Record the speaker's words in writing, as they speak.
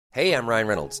Hey, I'm Ryan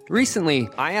Reynolds. Recently,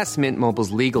 I asked Mint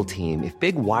Mobile's legal team if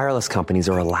big wireless companies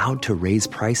are allowed to raise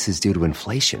prices due to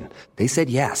inflation. They said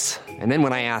yes. And then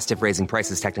when I asked if raising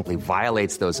prices technically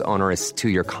violates those onerous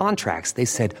two-year contracts, they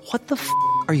said, "What the f***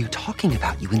 are you talking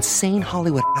about, you insane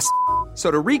Hollywood ass?" So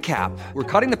to recap, we're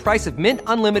cutting the price of Mint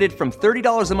Unlimited from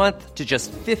 $30 a month to just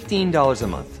 $15 a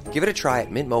month. Give it a try at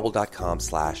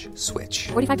mintmobile.com/switch.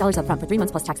 $45 up front for 3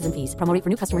 months plus taxes and fees. Promo rate for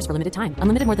new customers for limited time.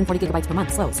 Unlimited more than 40 gigabytes per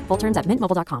month. Slows full terms at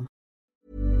mintmobile.com.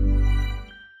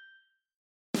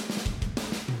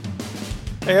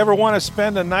 Hey, ever want to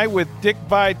spend a night with Dick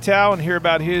Vitale and hear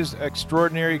about his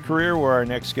extraordinary career? Where our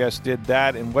next guest did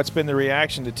that, and what's been the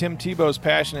reaction to Tim Tebow's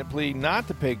passionate plea not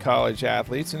to pay college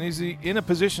athletes, and is he in a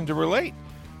position to relate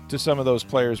to some of those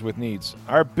players with needs?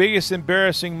 Our biggest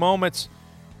embarrassing moments,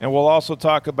 and we'll also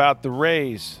talk about the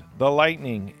Rays, the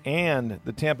Lightning, and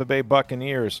the Tampa Bay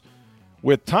Buccaneers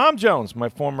with Tom Jones, my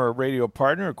former radio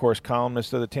partner, of course,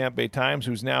 columnist of the Tampa Bay Times,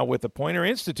 who's now with the Poynter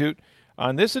Institute.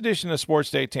 On this edition of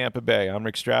Sports Day Tampa Bay, I'm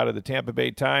Rick Stroud of the Tampa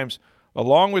Bay Times,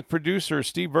 along with producer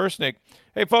Steve Versnick.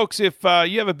 Hey, folks, if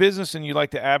you have a business and you'd like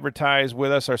to advertise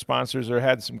with us, our sponsors have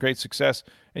had some great success,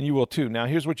 and you will too. Now,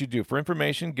 here's what you do. For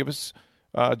information, give us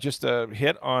just a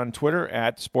hit on Twitter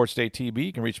at SportsDayTB.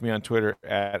 You can reach me on Twitter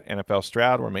at NFL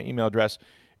Stroud, or my email address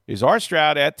is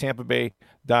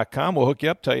rstroud@tampabay.com. We'll hook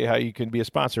you up, tell you how you can be a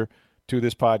sponsor to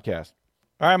this podcast.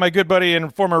 All right, my good buddy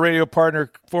and former radio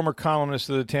partner, former columnist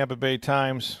of the Tampa Bay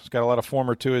Times. He's got a lot of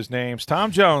former to his names.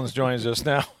 Tom Jones joins us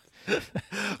now.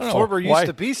 Former used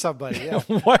to be somebody, yeah.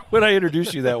 Why would I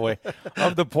introduce you that way?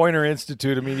 Of the Poynter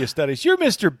Institute of Media Studies. You're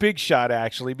Mr. Big Shot,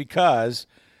 actually, because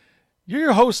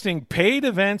you're hosting paid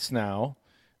events now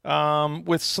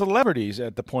with celebrities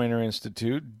at the Poynter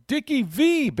Institute. Dickie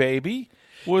V, baby,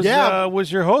 was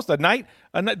your host. A night.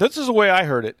 This is the way I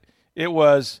heard it. It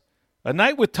was a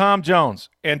night with Tom Jones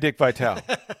and Dick Vitale.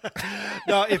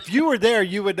 No, if you were there,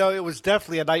 you would know it was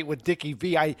definitely a night with Dickie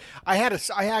V. I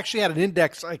actually had an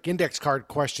index card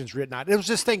questions written out. It was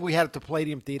this thing we had at the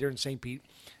Palladium Theater in St. Pete.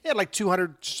 It had like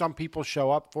 200 some people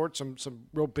show up for it. Some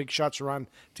real big shots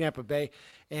around Tampa Bay.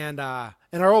 And our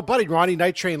old buddy Ronnie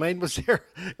Night Train Lane was there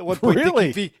at one point.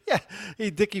 Really?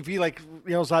 Dickie V like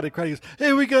yells out of the crowd. He goes,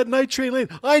 "Hey, we got Night Train Lane.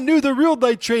 I knew the real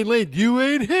Night Train Lane. You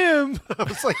ain't him." I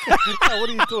was like, "What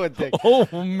are you doing, Dick?" Oh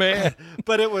man!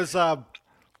 But it was.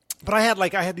 But I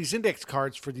had these index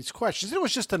cards for these questions. It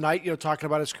was just a night, talking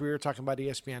about his career, talking about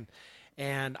ESPN,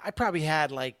 and I probably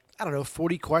had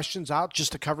 40 questions out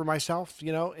just to cover myself,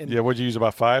 And yeah, what'd you use,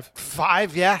 about 5?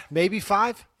 5, yeah, maybe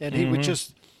 5, and he would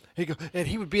just. He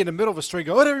would be in the middle of a story and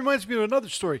go, "Oh, that reminds me of another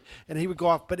story." And he would go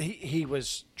off, but he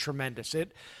was tremendous.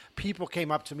 People came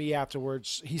up to me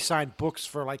afterwards. He signed books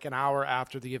for like an hour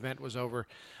after the event was over.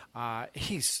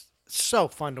 He's so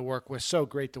fun to work with, so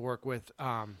great to work with.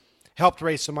 Helped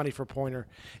raise some money for Poynter.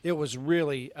 It was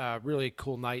really a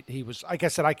cool night. He was, like I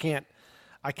said, I can't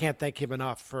thank him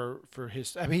enough for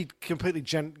his. I mean, he completely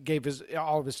gave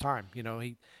all of his time.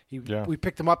 We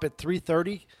picked him up at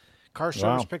 3:30. Car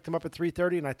service picked him up at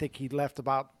 3:30, and I think he left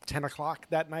about 10 o'clock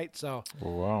that night. So,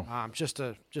 just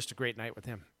a great night with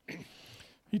him.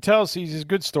 He's a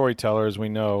good storyteller, as we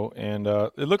know, and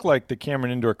it looked like the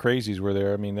Cameron Indoor Crazies were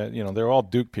there. I mean, they're all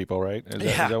Duke people, right? Is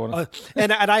that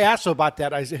and I asked him about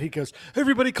that. He goes,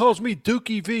 "Everybody calls me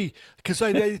Dookie V because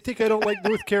I think I don't like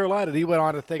North Carolina." And he went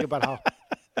on to think about how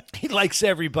he likes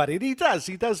everybody, and he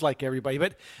does like everybody,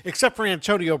 but except for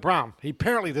Antonio Brown. He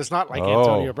apparently does not like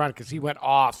Antonio Brown because he went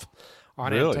off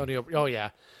on Antonio. Oh yeah.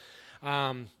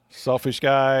 Selfish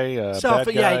guy, bad guy.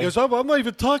 Yeah, he goes, "I'm not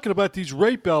even talking about these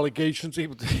rape allegations." He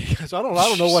goes, I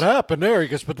don't know what happened there. He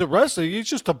goes, "But the rest of it, he's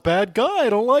just a bad guy. I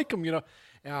don't like him, He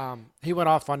went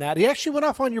off on that. He actually went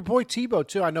off on your boy Tebow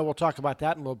too. I know we'll talk about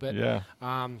that in a little bit. Yeah.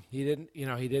 He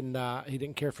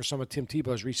didn't care for some of Tim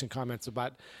Tebow's recent comments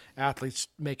about athletes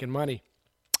making money,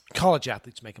 college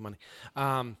athletes making money.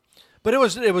 But it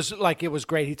was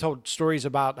great. He told stories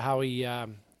about how he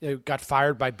got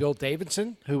fired by Bill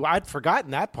Davidson, who I'd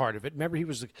forgotten that part of it. Remember, he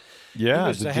was the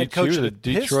head coach of the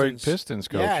Detroit Pistons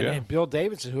coach. Yeah, and Bill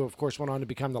Davidson, who of course went on to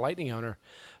become the Lightning owner,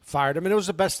 fired him, and it was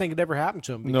the best thing that ever happened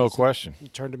to him. No question. He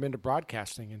turned him into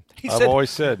broadcasting, and I've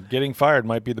always said getting fired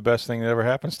might be the best thing that ever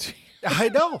happens to you. I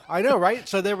know, right?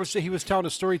 So he was telling a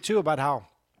story too about how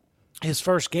his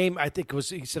first game,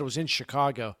 he said it was in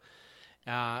Chicago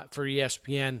for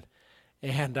ESPN.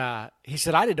 And he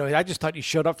said, "I didn't know. I just thought you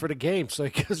showed up for the game." So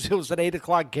because it was an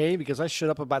 8:00 game, because I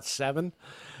showed up about 7.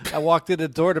 I walked in the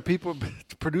door to people,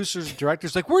 producers and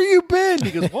directors, like, "Where you been?" He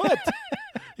goes, "What?"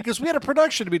 He goes, "We had a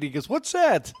production meeting." He goes, "What's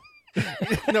that?" He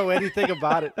didn't know anything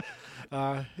about it.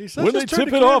 He's When they tip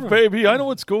it off, baby, I know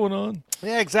what's going on.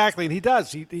 Yeah, exactly, and he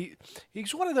does.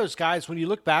 He's one of those guys. When you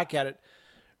look back at it,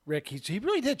 Rick, he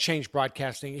really did change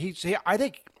broadcasting. I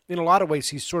think in a lot of ways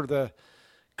he's sort of the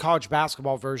college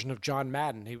basketball version of John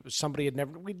Madden. He was somebody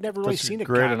we'd never really seen a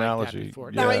great guy analogy. like that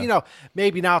before. Yeah. Now,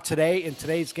 maybe now in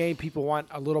today's game, people want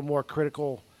a little more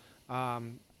critical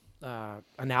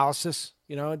analysis.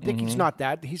 Dick's not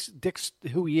that. Dick's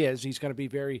who he is. He's going to be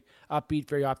very upbeat,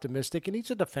 very optimistic, and he's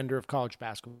a defender of college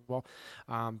basketball.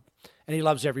 And he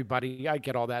loves everybody. I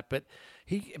get all that, but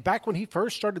back when he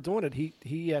first started doing it,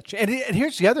 and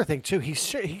here's the other thing too.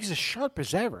 He's as sharp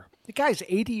as ever. The guy's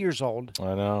 80 years old.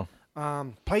 I know.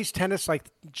 Plays tennis like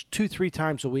 2-3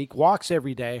 times a week. Walks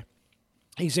every day.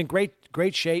 He's in great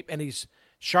shape, and he's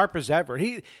sharp as ever.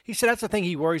 He said that's the thing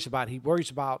he worries about. He worries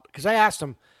about because I asked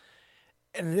him.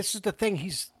 And this is the thing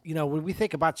when we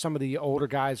think about some of the older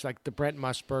guys like the Brent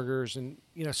Musburgers and,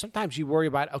 sometimes you worry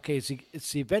about, okay, is he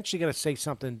eventually going to say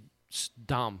something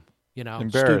dumb,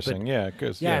 embarrassing. stupid. Yeah.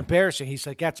 Cause, Embarrassing. He's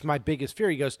like, that's my biggest fear.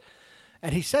 He goes,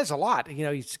 and he says a lot,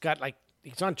 he's got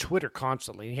he's on Twitter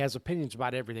constantly. He has opinions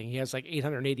about everything. He has like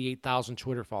 888,000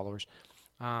 Twitter followers.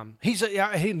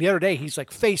 The other day, he's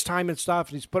like FaceTime and stuff,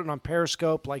 and he's putting on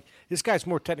Periscope. Like this guy's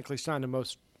more technically sound than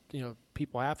most,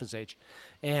 people half his age.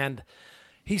 And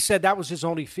he said that was his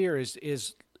only fear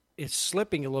is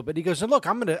slipping a little bit. He goes, and look,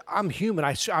 I'm human.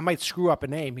 I might screw up a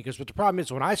name. He goes, but the problem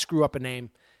is when I screw up a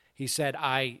name, he said,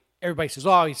 everybody says,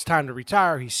 oh, it's time to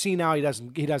retire. He's senile. He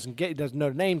doesn't know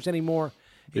the names anymore.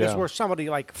 He goes, where somebody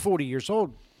like 40 years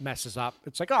old messes up,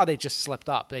 it's like, oh, they just slipped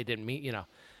up. They didn't mean,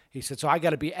 He said, so I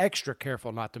got to be extra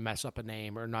careful not to mess up a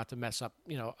name or not to mess up,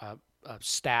 a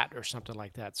stat or something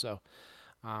like that. So,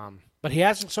 but he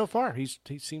hasn't so far. He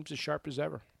seems as sharp as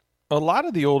ever. A lot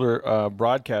of the older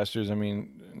broadcasters,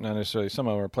 not necessarily some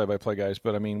of them are play-by-play guys,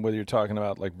 but whether you're talking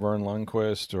about like Vern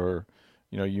Lundquist or,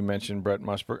 you mentioned Brett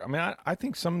Musburger. I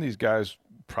think some of these guys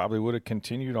probably would have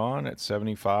continued on at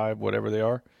 75, whatever they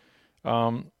are.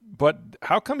 But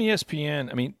how come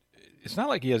ESPN? It's not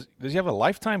like does he have a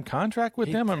lifetime contract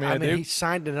with them? He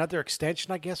signed another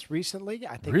extension, I guess, recently.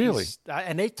 I think really,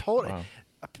 and they told,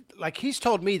 like he's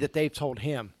told me that they've told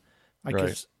him, like,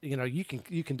 right. you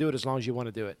can do it as long as you want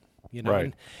to do it.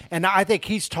 Right. And I think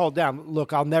he's told them,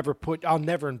 look, I'll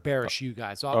never embarrass you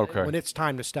guys. Okay. When it's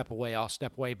time to step away, I'll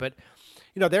step away. But,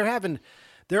 they're having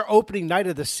their opening night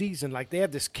of the season. Like they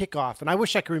have this kickoff, and I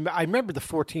wish I could remember. I remember the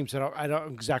 4 teams. I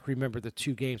don't exactly remember the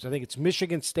 2 games. I think it's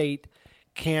Michigan State,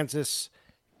 Kansas,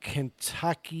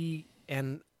 Kentucky,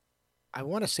 and I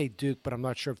want to say Duke, but I'm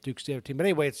not sure if Duke's the other team. But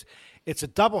anyway, it's a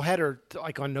doubleheader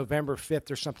like on November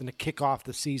 5th or something to kick off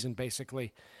the season,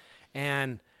 basically.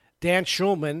 And Dan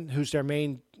Schulman, who's their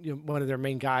main, one of their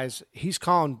main guys, he's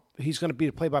going to be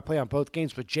the play-by-play on both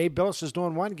games. But Jay Billis is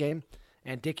doing one game,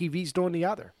 and Dickie V's doing the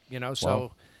other. So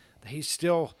wow. He's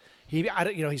still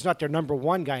he's not their number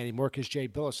one guy anymore because Jay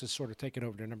Billis has sort of taken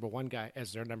over their number one guy.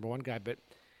 But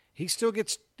he still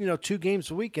gets 2 games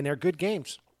a week, and they're good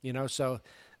games. So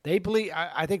they believe.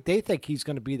 I think they think he's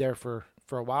going to be there for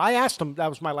a while. I asked him. That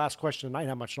was my last question tonight.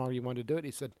 How much longer you wanted to do it?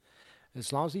 He said,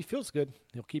 as long as he feels good,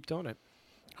 he'll keep doing it.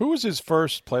 Who was his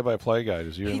first play-by-play guy?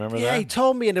 Does you remember that? Yeah, he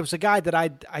told me, and it was a guy that I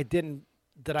didn't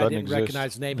exist.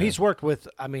 recognize the name. Yeah. He's worked with.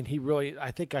 He really.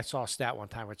 I think I saw a stat one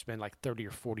time where it's been like 30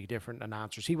 or 40 different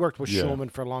announcers. He worked with Schulman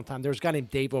for a long time. There was a guy named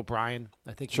Dave O'Brien.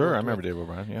 I think. Sure, I remember Dave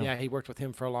O'Brien. Yeah, he worked with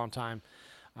him for a long time,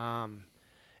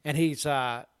 and he's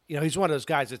he's one of those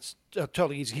guys that's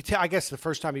totally easy. I guess the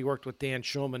first time he worked with Dan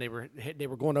Schulman, they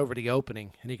were going over the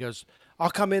opening, and he goes, "I'll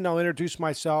come in, I'll introduce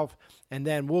myself, and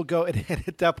then we'll go." And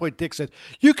at that point, Dick said,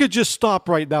 "You could just stop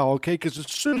right now, okay? Because as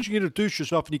soon as you introduce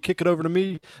yourself and you kick it over to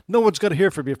me, no one's going to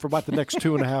hear from you for about the next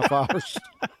 2.5 hours."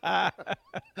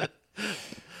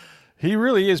 He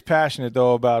really is passionate,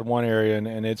 though, about one area,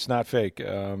 and it's not fake.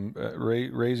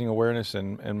 Raising awareness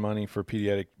and money for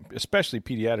especially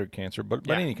pediatric cancer, but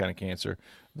any kind of cancer.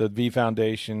 The V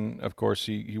Foundation, of course,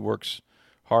 he works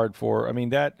hard for. I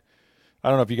don't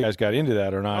know if you guys got into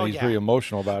that or not. He's very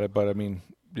emotional about it, but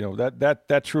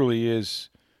that truly is.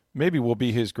 Maybe will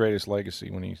be his greatest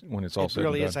legacy when it's all said and done. It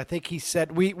really is. I think he said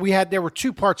there were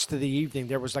 2 parts to the evening.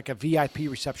 There was like a VIP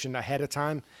reception ahead of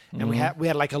time, and we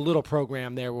had like a little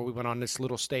program there where we went on this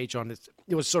little stage on this.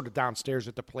 It was sort of downstairs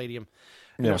at the Palladium.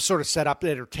 And it was sort of set up. They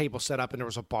had a table set up, and there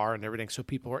was a bar and everything, so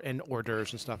people were in hors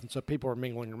d'oeuvres and stuff, and so people were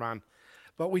mingling around.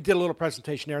 But we did a little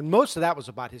presentation there, and most of that was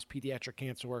about his pediatric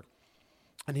cancer work.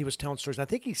 And he was telling stories. I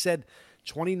think he said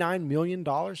 $29 million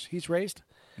he's raised.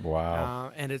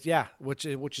 Wow. And which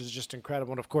is just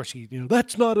incredible. And of course,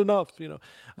 that's not enough.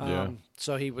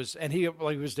 So he was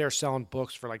there selling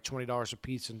books for like $20 a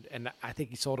piece, and I think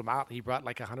he sold them out. He brought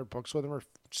like 100 books with him or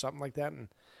something like that, and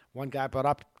one guy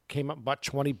came up and bought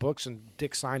 20 books, and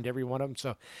Dick signed every one of them.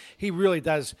 So he really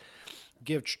does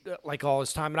give like all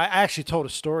his time. And I actually told a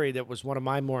story that was one of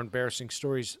my more embarrassing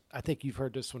stories. I think you've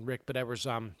heard this one, Rick, but it was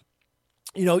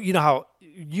you know how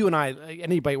you and I,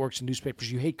 anybody who works in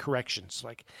newspapers, you hate corrections.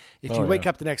 Like if you wake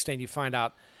up the next day and you find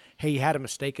out, hey, you had a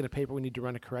mistake in a paper, we need to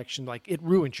run a correction, like it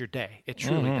ruins your day. It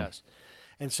truly does.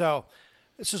 And so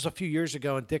this was a few years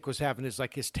ago, and Dick was having his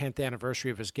 10th anniversary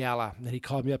of his gala, and he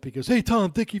called me up. He goes, "Hey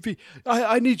Tom, Dickie V,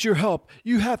 I need your help.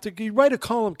 You write a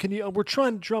column? Can you? We're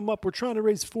trying to drum up. We're trying to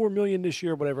raise $4 million this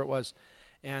year, whatever it was."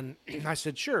 And I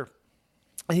said, "Sure."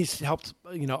 And he's helped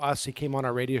us. He came on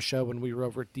our radio show when we were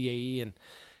over at DAE, and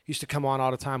he used to come on all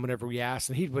the time whenever we asked.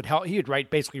 And he would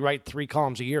basically write 3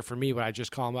 columns a year for me when I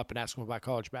just call him up and ask him about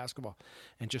college basketball,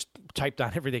 and just type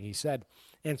down everything he said.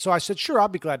 And so I said, "Sure, I'll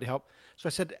be glad to help." So I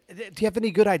said, "Do you have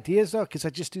any good ideas, though? Because I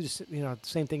just do this, the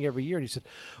same thing every year." And he said,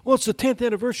 "Well, it's the 10th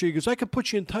anniversary." He goes, "I could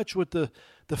put you in touch with the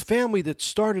family that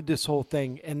started this whole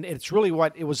thing." And it's really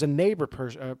it was a neighbor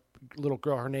little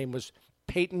girl. Her name was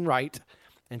Peyton Wright,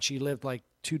 and she lived like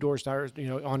 2 doors down,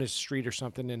 on his street or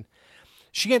something. And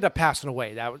she ended up passing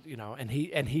away. That was, and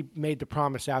he made the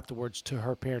promise afterwards to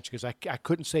her parents, because I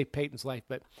couldn't save Peyton's life,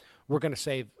 but we're going to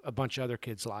save a bunch of other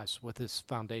kids' lives with this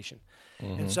foundation.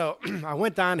 And so I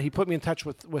went down, he put me in touch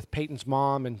with Peyton's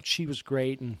mom, and she was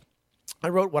great. And I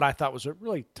wrote what I thought was a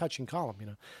really touching column,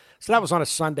 So that was on a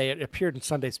Sunday. It appeared in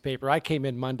Sunday's paper. I came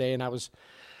in Monday, and I was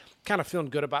kind of feeling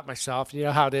good about myself. You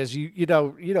know how it is. You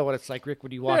know what it's like, Rick,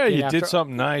 when you walk in. Yeah, you did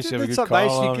something nice. You have a good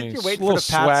column. Nice. You're a waiting little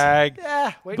for the pats. swag.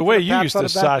 Yeah, the way you used to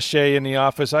sashay in the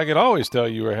office, I could always tell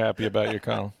you were happy about your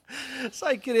column. So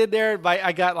I get in there, and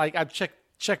I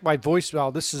checked my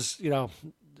voicemail. This is,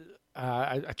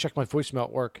 I checked my voicemail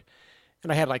at work,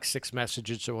 and I had like 6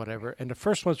 messages or whatever. And the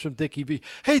first one's from Dickie V.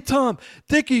 "Hey, Tom,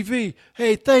 Dickie V.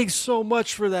 Hey, thanks so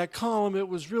much for that column. It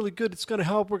was really good. It's going to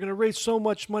help. We're going to raise so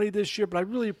much money this year, but I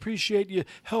really appreciate you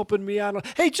helping me out.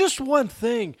 Hey, just one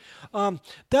thing.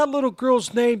 That little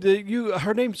girl's name,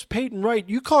 her name's Peyton Wright.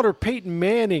 You called her Peyton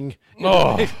Manning."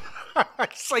 Oh.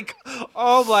 It's like,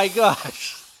 oh, my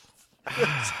gosh.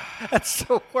 That's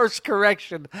the worst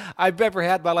correction I've ever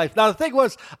had in my life. Now, the thing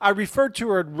was, I referred to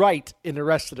her right in the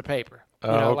rest of the paper.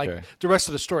 Okay. Like the rest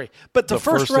of the story. But the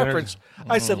first reference,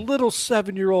 I said little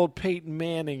 7-year-old Peyton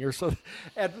Manning or something.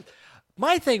 And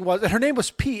my thing was, and her name was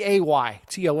Payton,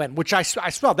 which I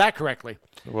spelled that correctly.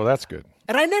 Well, that's good.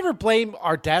 And I never blame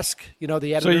our desk, the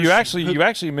editors. So you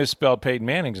actually misspelled Peyton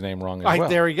Manning's name wrong as well.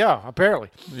 There you go, apparently.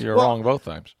 You're wrong both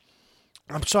times.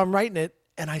 So I'm writing it,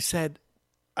 and I said,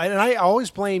 and I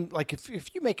always blame, like,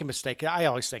 if you make a mistake, I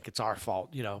always think it's our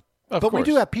fault, Of but course. we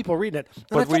do have people reading it. And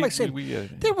But I felt like saying, we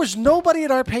there was nobody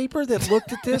in our paper that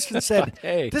looked at this and said,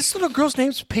 Hey. "This little girl's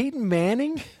name's Peyton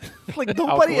Manning." Like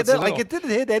nobody, it didn't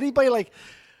hit anybody. Like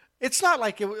it's not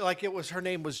like it was her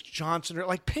name was Johnson or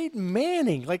like Peyton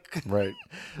Manning. Like Right.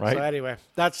 So anyway,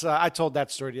 that's I told that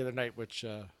story the other night, which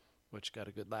got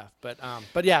a good laugh. But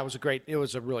yeah, it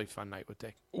was a really fun night with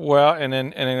Dick. Well, and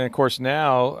then of course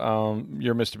now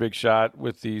you're Mr. Big Shot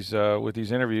with these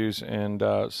interviews, and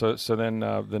so then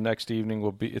the next evening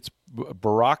will be it's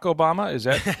Barack Obama. Is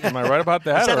that am I right about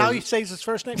that? Is that how he says his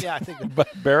first name? Yeah, I think.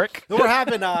 Barrick. We're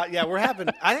having I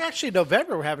think actually in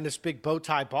November we're having this big bow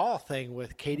tie ball thing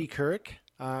with Katie Couric. Is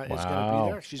going to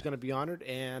be there. She's going to be honored,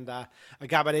 and a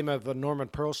guy by the name of Norman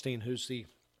Pearlstein, who's the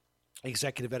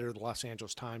executive editor of the Los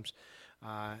Angeles Times,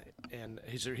 and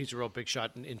he's a real big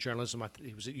shot in journalism.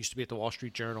 He used to be at the Wall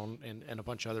Street Journal and a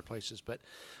bunch of other places. But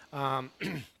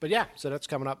yeah, so that's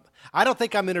coming up. I don't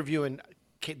think I'm interviewing.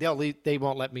 They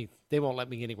won't let me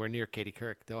anywhere near Katie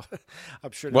Couric.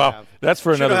 I'm sure. Well, that's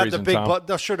for another reason, Tom.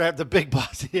 They'll sure to have the big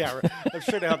boss. Yeah, right. I'm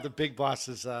sure to have the big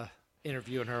bosses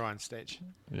interviewing her on stage.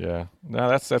 Yeah, no,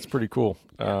 that's pretty cool,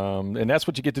 and that's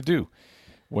what you get to do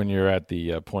when you're at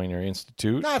the Poynter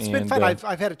Institute. No, it's been fun.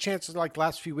 I've had a chance, like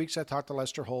last few weeks, I talked to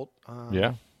Lester Holt.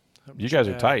 Yeah. You guys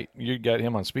are tight. You got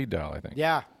him on speed dial, I think.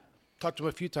 Yeah. Talked to him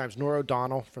a few times. Nora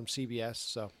O'Donnell from CBS.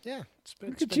 So, yeah.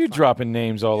 Look at you fun. Dropping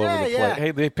names all over the place. Yeah.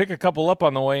 Hey, they pick a couple up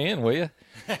on the way in, will you?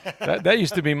 that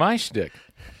used to be my shtick.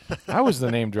 I was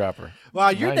the name dropper.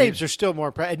 Well, your names are still more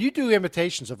impressive. And you do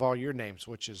imitations of all your names,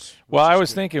 which is Well, I is was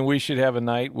good. thinking we should have a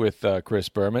night with Chris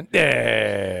Berman.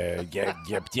 He's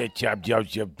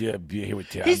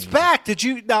back. Did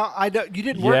you? Now I know you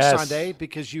didn't work Yes. Sunday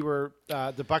because you were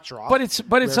the Bucks are off. But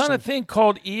it's on a thing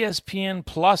called ESPN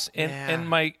Plus, and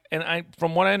Yeah. I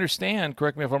from what I understand,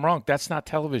 correct me if I'm wrong, that's not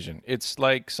television. It's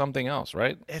like something else,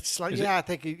 right? It's like I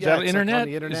think that it's like on internet?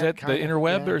 the internet. Is that the kinda,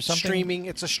 interweb or something? Streaming.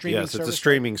 It's a streaming. Yes, it's service. a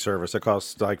streaming service. It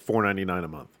costs like $4.99 a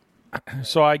month.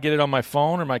 So I get it on my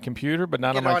phone or my computer, but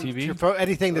not Get on my on TV. your phone,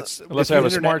 anything that's Unless with I have a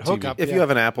the internet smart TV. hookup, If yeah. you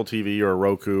have an Apple TV or a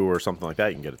Roku or something like that,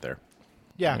 you can get it there.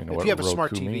 Yeah, know if what you have a Roku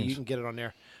smart TV, means. you can get it on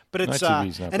there. But My it's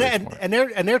TV's not very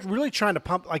smart. and they're really trying to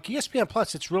pump like ESPN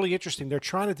Plus. It's really interesting. They're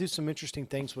trying to do some interesting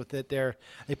things with it. They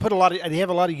have a lot of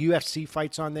UFC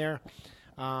fights on there.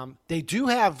 They do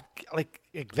have like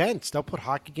events. They'll put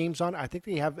hockey games on. I think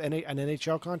they have an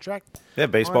NHL contract. They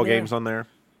have baseball on there. games on there.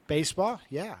 Baseball,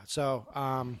 yeah. So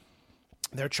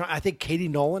they're trying. I think Katie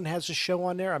Nolan has a show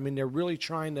on there. I mean, they're really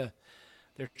trying to.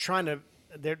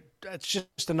 It's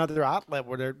just another outlet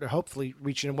where they're hopefully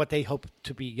reaching what they hope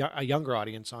to be a younger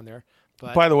audience on there.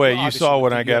 But By the way, you obviously saw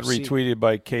with when the I got UFC. retweeted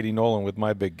by Katie Nolan with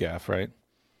my big gaffe, right?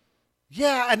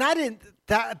 Yeah, and I didn't.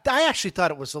 I actually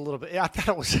thought it was a little bit. I thought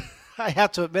it was. I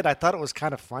have to admit, I thought it was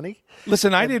kind of funny.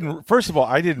 Listen, I didn't. First of all,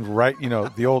 I didn't write.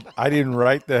 The old. I didn't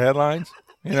write the headlines.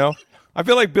 I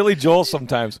feel like Billy Joel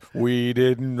sometimes. We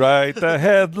didn't write the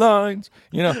headlines.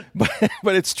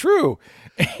 But it's true.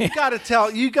 You got to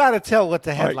tell what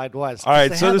the headline was. All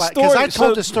right, so the story. Because I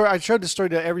told the story. I showed the story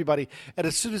to everybody, and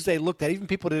as soon as they looked at it, even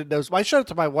people didn't know. I showed it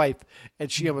to my wife,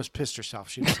 and she almost pissed herself.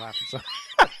 She was laughing. So.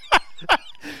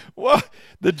 Well,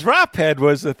 the drop head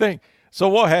was the thing. So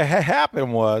what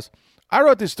happened was, I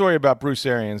wrote this story about Bruce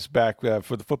Arians back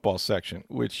for the football section,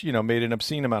 which made an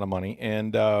obscene amount of money,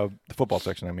 and the football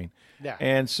section, I mean. Yeah.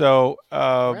 And so.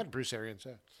 And Bruce Arians.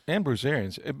 Yeah. And Bruce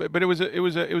Arians, but it was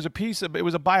a piece of, it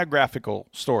was a biographical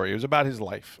story. It was about his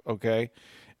life, okay,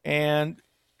 and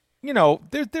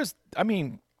there's I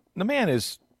mean, the man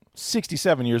is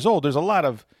 67 years old. There's a lot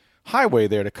of highway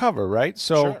there to cover, right?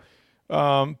 So,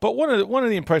 Sure. But one of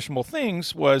the impressionable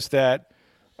things was that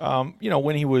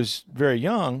when he was very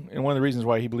young, and one of the reasons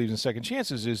why he believes in second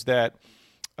chances is that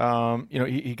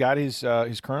he got his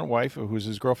current wife, who was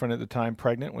his girlfriend at the time,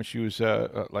 pregnant when she was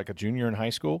like a junior in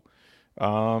high school.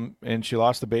 And she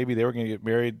lost the baby. They were going to get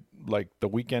married like the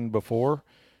weekend before,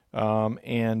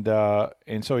 and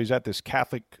so he's at this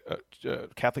Catholic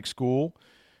school,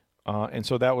 and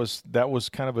so that was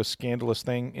kind of a scandalous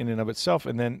thing in and of itself.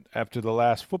 And then after the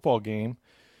last football game,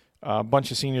 a bunch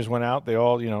of seniors went out. They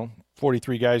all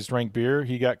 43 guys drank beer.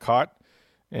 He got caught,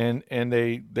 and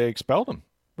they expelled him.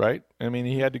 Right? I mean,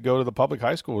 he had to go to the public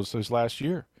high school. It was his last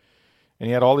year. And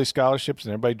he had all these scholarships,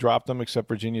 and everybody dropped them except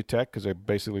Virginia Tech because they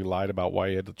basically lied about why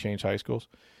he had to change high schools.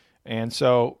 And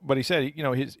so, but he said,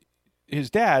 his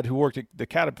dad, who worked at the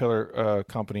Caterpillar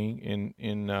company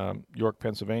in York,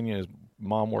 Pennsylvania, his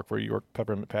mom worked for a York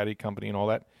Peppermint Patty company and all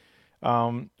that,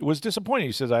 was disappointed.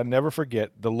 He says, I never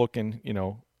forget the look in,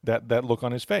 that look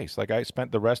on his face. Like I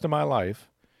spent the rest of my life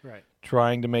Right.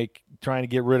 trying to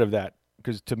get rid of that,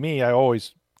 because to me, it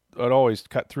always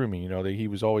cut through me, that he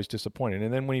was always disappointed.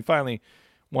 And then when he finally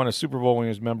won a Super Bowl when he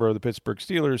was a member of the Pittsburgh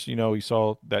Steelers, he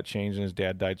saw that change, and his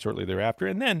dad died shortly thereafter.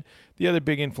 And then the other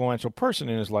big influential person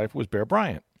in his life was Bear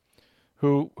Bryant,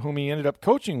 whom he ended up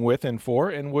coaching with and for,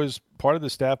 and was part of the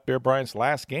staff Bear Bryant's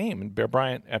last game. And Bear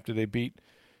Bryant, after they beat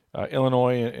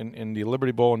Illinois in the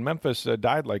Liberty Bowl in Memphis,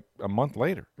 died like a month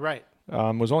later. Right.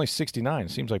 Was only 69.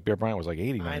 It seems like Bear Bryant was like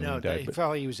 89 I know. when he died. He but- felt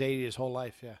like he was 80 his whole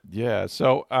life. Yeah. Yeah.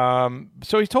 So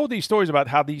he told these stories about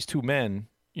how these two men,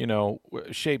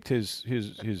 shaped his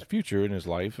future in his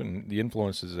life and the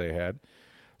influences they had.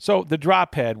 So the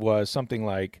drop head was something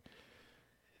like,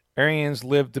 Arians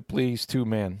lived to please two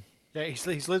men. Yeah,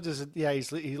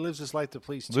 he lives his life to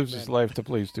please two Lives men. his life to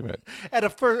please two men. And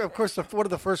of course, one of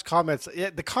the first comments,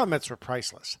 the comments were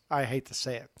priceless. I hate to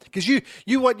say it, because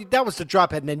that was the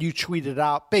drop head, and then you tweeted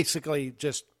out basically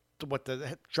just what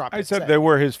the drop head I said said. they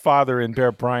were his father and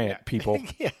Bear Bryant people.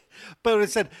 Yeah, but it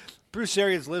said Bruce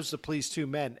Arians lives to please two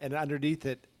men, and underneath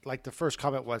it, like the first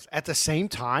comment was at the same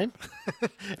time.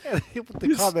 And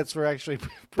the comments were actually,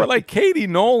 But like Katie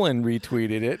Nolan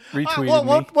retweeted me.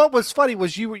 What was funny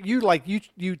was you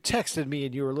texted me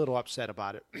and you were a little upset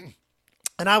about it,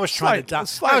 and I was trying to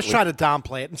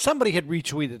downplay it, and somebody had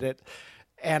retweeted it,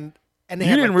 and they You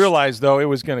had didn't like, realize, though, it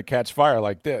was going to catch fire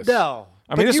like this. No.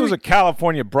 I mean, But this you was were- a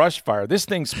California brush fire. This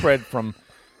thing spread from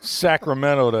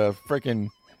Sacramento to freaking.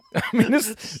 I mean,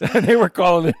 they were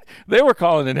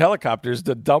calling in helicopters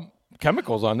to dump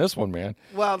chemicals on this one, man.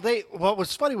 Well, what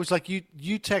was funny was like you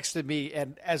texted me,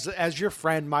 and as your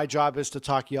friend, my job is to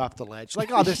talk you off the ledge.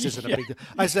 Like, oh, this isn't a big deal.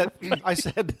 I said,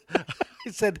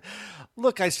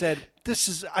 look,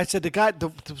 the guy,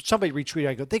 somebody retweeted.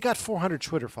 I go, they got 400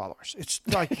 Twitter followers. It's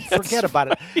like, forget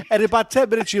about it. And about 10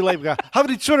 minutes you later, go, how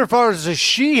many Twitter followers does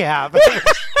she have? And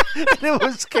it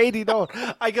was Katie Nolan.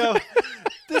 I go,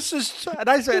 this is, and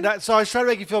I said, so I was trying to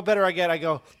make you feel better again. I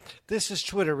go, this is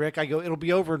Twitter, Rick. I go, it'll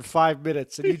be over in 5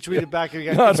 minutes. And you tweeted back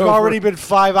again, it's already been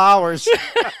 5 hours.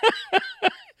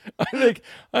 I think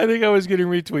I was getting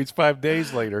retweets 5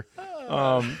 days later.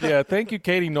 Yeah, thank you,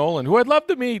 Katie Nolan, who I'd love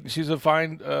to meet. She's a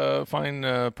fine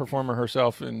performer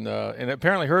herself, and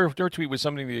apparently her tweet was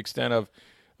something to the extent of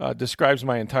describes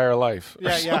my entire life.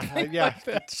 Yeah.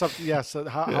 Something. Yeah. So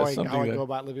how I go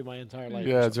about living my entire life.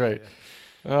 Yeah, that's right.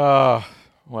 Well,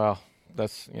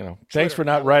 that's Thanks for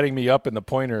not writing me up in the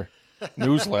Pointer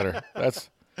newsletter. That's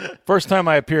first time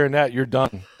I appear in that. You're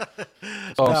done.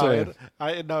 That's all I'm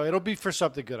saying. No, it'll be for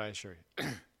something good. I assure you.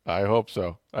 I hope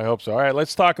so. All right,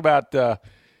 let's talk about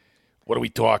what are we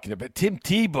talking about? Tim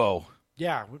Tebow.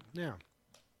 Yeah.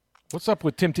 What's up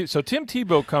with Tim Tebow? So Tim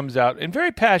Tebow comes out, and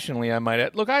very passionately, I might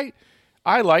add. Look, I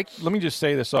like. Let me just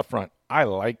say this up front. I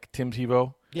like Tim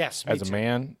Tebow. Yes, as a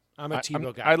man. I'm a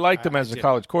Tebow guy. I liked him as a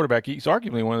college quarterback. He's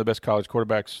arguably one of the best college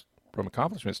quarterbacks from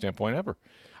accomplishment standpoint ever.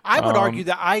 I would argue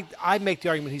that I make the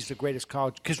argument he's the greatest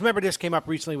college. Because remember, this came up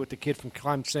recently with the kid from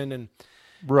Clemson, and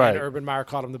Urban Meyer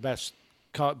called him the best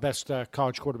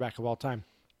college quarterback of all time.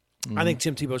 Mm-hmm. I think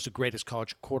Tim Tebow is the greatest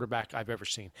college quarterback I've ever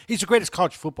seen. He's the greatest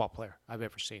college football player I've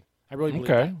ever seen. I really believe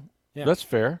that. Yeah. That's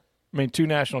fair. I mean, 2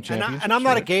 national champions. And I'm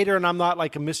not a Gator, and I'm not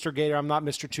like a Mr. Gator. I'm not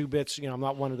Mr. Two Bits. I'm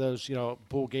not one of those,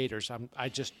 bull Gators. I'm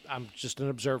just an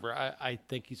observer. I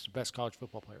think he's the best college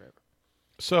football player ever.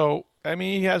 So, I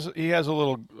mean, he has a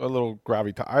little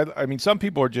gravitas. I mean, some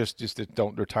people are just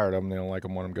they're tired of him. They don't like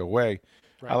him, want him to go away.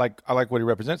 Right. I like what he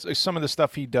represents. Some of the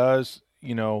stuff he does,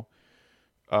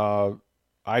 I've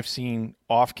seen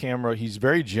off camera. He's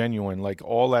very genuine. Like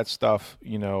all that stuff,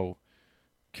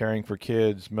 caring for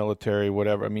kids, military,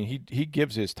 whatever. I mean, he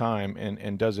gives his time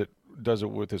and does it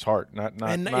with his heart, not for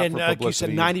publicity. Like you said,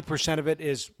 90% of it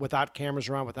is without cameras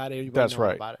around, without anybody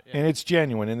knowing about it. Yeah. And it's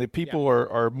genuine, and the people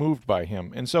are moved by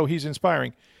him, and so he's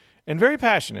inspiring and very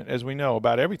passionate, as we know,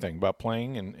 about everything, about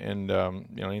playing and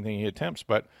anything he attempts.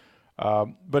 But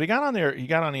he got on there. He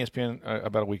got on ESPN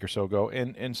about a week or so ago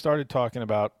and started talking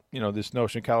about this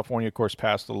notion. California, of course,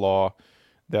 passed a law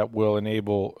that will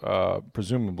enable,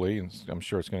 presumably, and I'm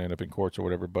sure it's going to end up in courts or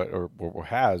whatever, but or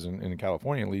has in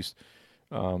California at least,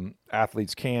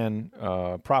 athletes can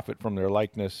profit from their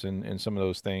likeness and some of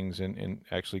those things and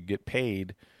actually get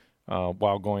paid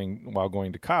while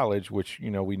going to college, which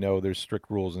we know there's strict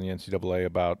rules in the NCAA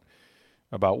about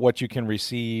what you can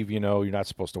receive. You're not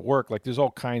supposed to work. Like there's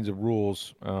all kinds of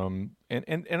rules, and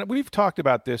we've talked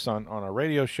about this on our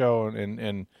radio show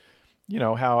and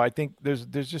how I think there's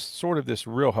just sort of this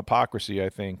real hypocrisy, I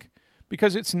think,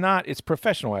 because it's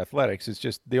professional athletics. It's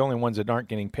just the only ones that aren't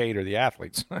getting paid are the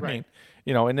athletes. I mean,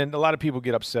 and then a lot of people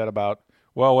get upset about,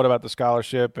 well, what about the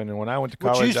scholarship? And when I went to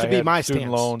college, I had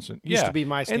student loans. And, used to be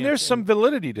my stance. And there's some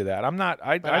validity to that.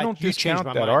 I don't discount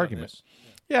that argument.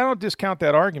 Yeah, I don't discount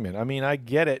that argument. I mean, I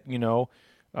get it.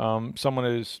 Someone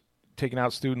is taking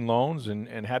out student loans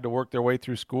and had to work their way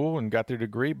through school and got their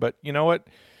degree. But you know what?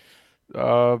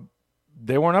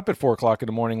 They weren't up at 4 o'clock in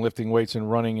the morning lifting weights and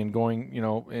running and going,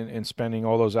 and spending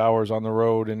all those hours on the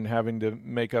road and having to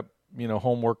make up,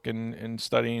 homework and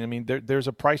studying. I mean, there's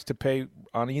a price to pay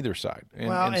on either side.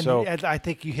 And I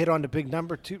think you hit on the big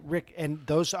number too, Rick. And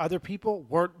those other people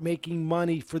weren't making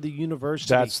money for the university.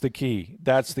 That's the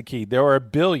key. There are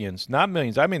billions, not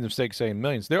millions. I made the mistake saying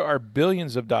millions. There are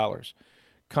billions of dollars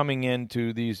coming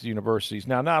into these universities.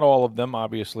 Now, not all of them,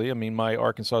 obviously. I mean, my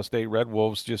Arkansas State Red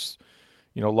Wolves just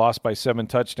lost by 7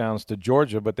 touchdowns to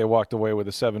Georgia, but they walked away with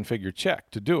a 7-figure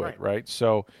check to do it, right?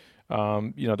 So,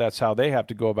 that's how they have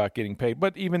to go about getting paid.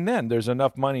 But even then, there's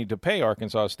enough money to pay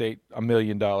Arkansas State $1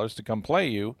 million to come play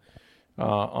you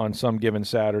on some given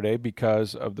Saturday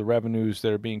because of the revenues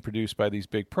that are being produced by these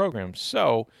big programs.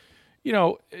 So,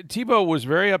 Tebow was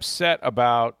very upset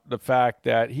about the fact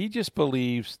that he just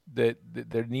believes that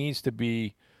there needs to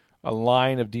be a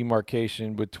line of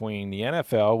demarcation between the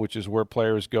NFL, which is where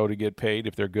players go to get paid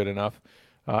if they're good enough,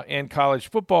 and college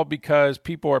football because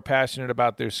people are passionate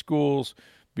about their schools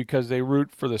because they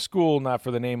root for the school, not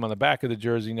for the name on the back of the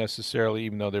jersey necessarily,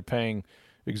 even though they're paying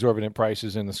exorbitant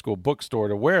prices in the school bookstore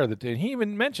to wear that. And he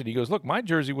even mentioned, he goes, look, my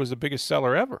jersey was the biggest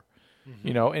seller ever,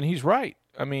 and he's right.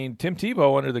 I mean, Tim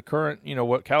Tebow under the current,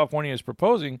 what California is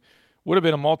proposing would have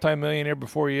been a multimillionaire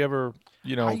before he ever,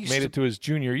 made it to his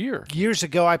junior year. Years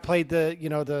ago, I played the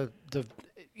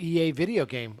EA video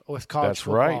game with college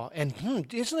football. Right. And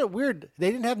isn't it weird?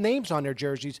 They didn't have names on their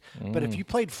jerseys, but if you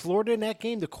played Florida in that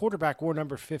game, the quarterback wore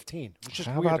number 15. Which is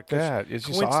How weird. about that? It's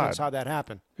just coincidence odd. how that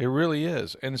happened. It really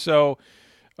is. And so,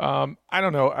 I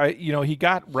don't know. He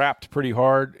got wrapped pretty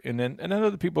hard, and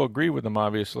other people agree with him,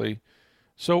 obviously.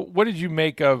 So what did you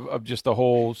make of just the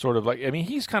whole sort of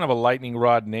he's kind of a lightning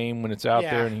rod name when it's out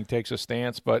there and he takes a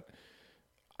stance, but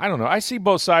I don't know. I see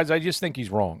both sides. I just think he's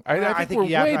wrong. I think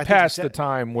we're way past the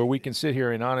time where we can sit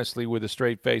here and honestly, with a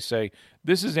straight face, say,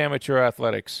 this is amateur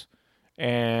athletics.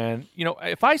 And,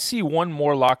 if I see one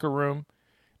more locker room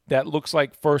that looks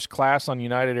like first class on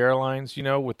United Airlines,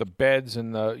 with the beds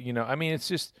and it's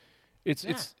just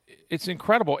it's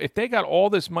incredible. If they got all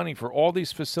this money for all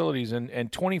these facilities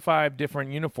and 25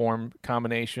 different uniform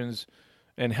combinations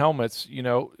and helmets, the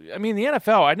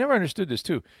NFL, I never understood this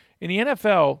too. In the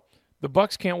NFL, the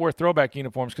Bucs can't wear throwback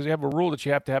uniforms because they have a rule that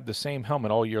you have to have the same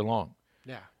helmet all year long.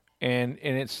 Yeah. And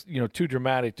it's, too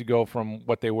dramatic to go from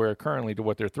what they wear currently to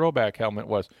what their throwback helmet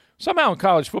was. Somehow in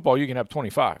college football, you can have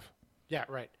 25. Yeah,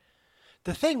 right.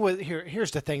 The thing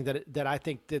here's the thing that I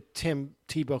think that Tim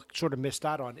Tebow sort of missed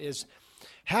out on is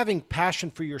having passion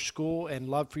for your school and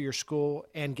love for your school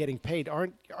and getting paid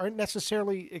aren't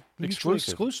necessarily mutually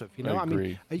exclusive. I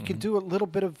agree. You can do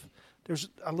there's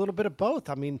a little bit of both.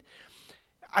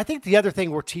 I think the other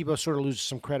thing where Tebow sort of loses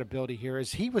some credibility here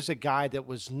is he was a guy that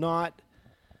was not.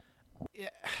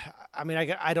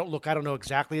 I don't know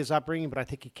exactly his upbringing, but I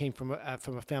think he came from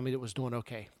a family that was doing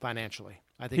okay financially.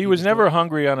 I think he was never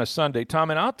hungry on a Sunday,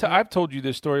 Tom. And I've told you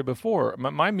this story before.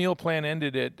 My meal plan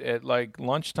ended at like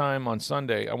lunchtime on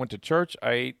Sunday. I went to church.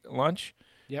 I ate lunch,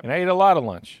 and I ate a lot of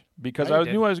lunch because I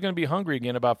knew I was going to be hungry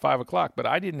again about 5 o'clock. But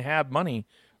I didn't have money.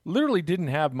 Literally didn't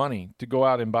have money to go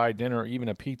out and buy dinner or even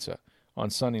a pizza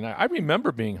on Sunday night. I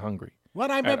remember being hungry.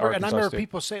 Well, I remember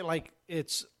people say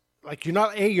it's. You're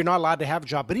not allowed to have a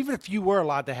job, but even if you were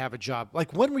allowed to have a job,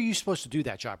 when were you supposed to do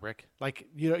that job, Rick?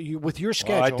 You with your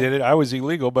schedule. Well, I did it. I was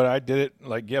illegal, but I did it.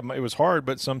 It was hard,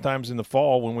 but sometimes in the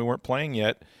fall when we weren't playing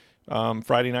yet,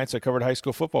 Friday nights I covered high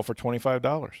school football for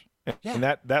 $25, and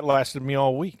that lasted me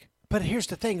all week. But here's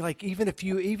the thing: even if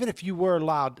you were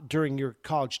allowed during your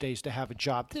college days to have a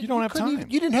job, you don't have time.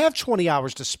 You didn't have 20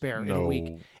 hours to spare in a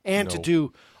week, and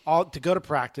to go to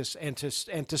practice and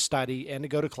to study and to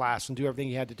go to class and do everything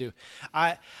you had to do.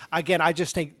 I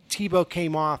just think Tebow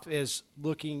came off as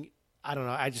looking. I don't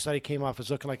know. I just thought he came off as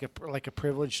looking like a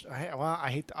privileged.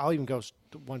 I'll even go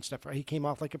one step further. He came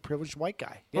off like a privileged white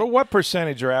guy. Well, what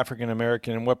percentage are African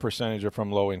American and what percentage are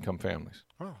from low income families?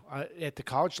 Oh, at the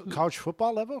college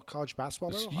football level, college basketball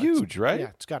level, it's huge, right? Yeah,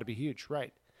 it's got to be huge,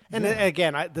 right? And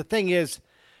again, the thing is,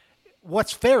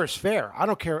 what's fair is fair. I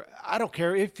don't care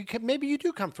if you can, maybe you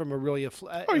do come from a really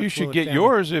you should get family.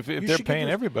 yours if they're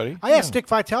paying everybody. I asked Dick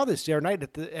Vitale this the other night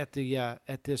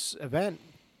at this event.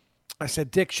 I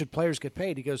said, Dick, should players get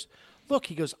paid? He goes,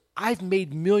 I've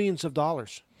made millions of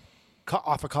dollars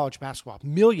off of college basketball,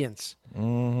 millions.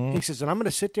 Mm-hmm. He says, and I'm going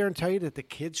to sit there and tell you that the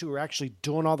kids who are actually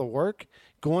doing all the work,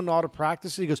 going to all the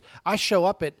practices, he goes, I show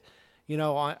up at,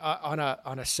 on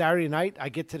a Saturday night, I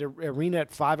get to the arena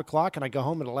at 5 o'clock and I go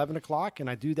home at 11 o'clock and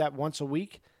I do that once a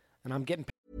week and I'm getting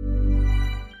paid.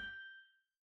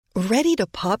 Ready to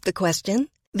pop the question?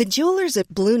 The jewelers at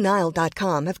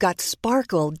BlueNile.com have got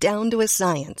sparkle down to a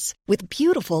science with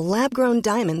beautiful lab-grown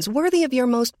diamonds worthy of your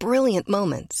most brilliant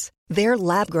moments. Their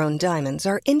lab-grown diamonds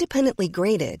are independently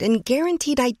graded and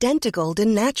guaranteed identical to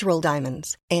natural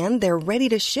diamonds, and they're ready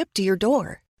to ship to your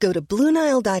door. Go to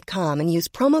BlueNile.com and use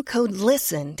promo code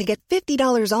LISTEN to get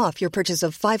 $50 off your purchase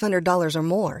of $500 or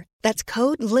more. That's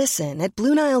code LISTEN at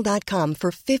BlueNile.com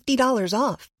for $50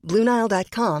 off.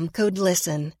 BlueNile.com, code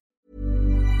LISTEN.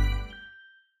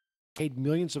 Paid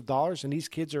millions of dollars, and these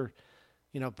kids are,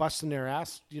 busting their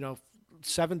ass,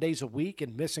 7 days a week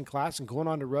and missing class and going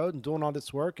on the road and doing all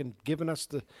this work and giving us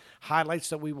the highlights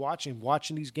that we watch and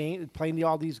watching these games, playing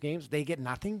all these games. They get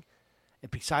nothing. And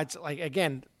besides,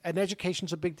 again, an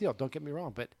education's a big deal. Don't get me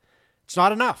wrong, but it's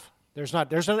not enough.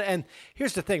 And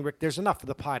here's the thing, Rick. There's enough of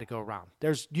the pie to go around.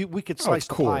 We could slice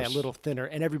the pie a little thinner,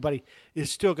 and everybody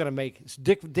is still going to make.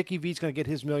 Dickie V's going to get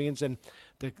his millions, and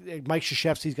Mike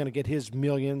Krzyzewski's going to get his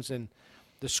millions, and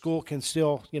the school can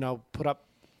still, put up,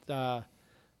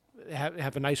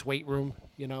 have a nice weight room,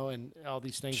 and all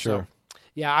these things. Sure. So,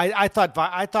 yeah, I thought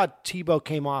Tebow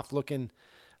came off looking,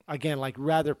 again, like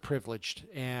rather privileged,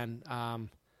 and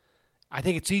I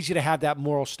think it's easy to have that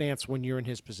moral stance when you're in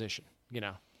his position,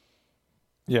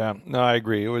 Yeah, no, I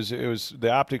agree. It was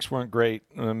the optics weren't great.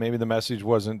 Maybe the message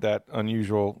wasn't that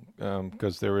unusual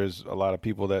because there is a lot of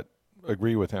people that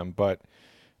agree with him. But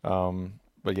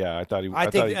yeah, I thought he. I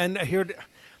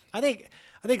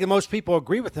think the most people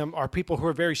agree with him are people who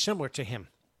are very similar to him.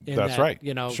 That's right.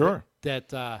 Sure.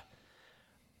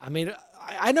 I mean,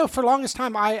 I know for the longest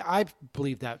time I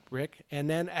believed that, Rick. And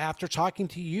then after talking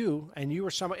to you, and you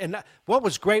were and what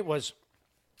was great was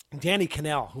Danny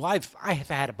Cannell, who I have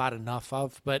had about enough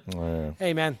of. But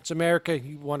hey, man, it's America.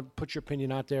 You want to put your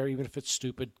opinion out there, even if it's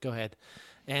stupid, go ahead.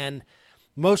 And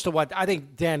most of what I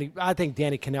think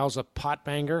Danny Cannell's a pot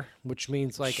banger, which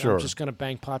means like I'm just going to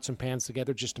bang pots and pans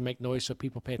together just to make noise so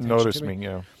people pay attention to me.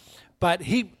 Yeah. But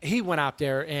he went out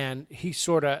there and he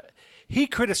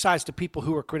criticized the people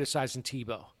who were criticizing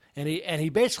Tebow. And he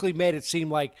basically made it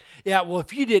seem like, yeah, well,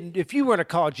 if you weren't a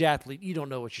college athlete, you don't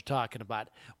know what you're talking about,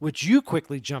 which you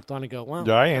quickly jumped on and go, well,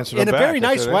 yeah, I answered in a back. very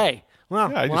nice way.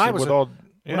 Well, yeah, when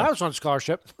I was on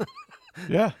scholarship.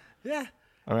 Yeah. Yeah.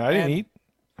 I mean, I didn't eat.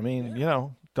 I mean,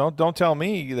 don't tell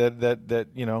me that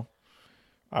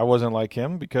I wasn't like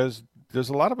him, because there's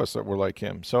a lot of us that were like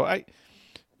him. So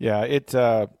it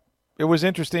was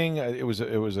interesting. It was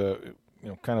a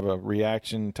kind of a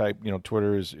reaction type.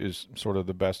 Twitter is sort of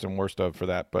the best and worst of for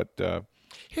that. But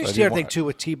here's the other thing too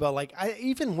with Tebow. Like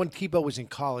even when Tebow was in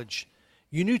college,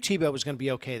 you knew Tebow was going to be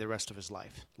okay the rest of his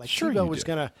life. Like sure Tebow was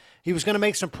he was gonna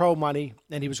make some pro money,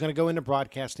 and he was gonna go into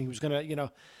broadcasting. He was gonna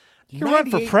you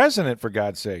run for president, for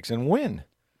God's sakes, and win.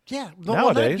 Yeah,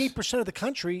 nowadays 98% of the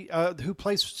country who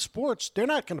plays sports, they're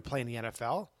not going to play in the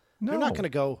NFL. No. They're not going to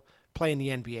go play in the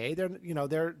NBA. They're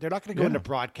not going to go into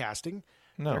broadcasting.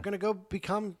 No. They're going to go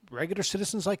become regular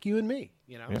citizens like you and me.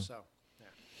 So. Yeah.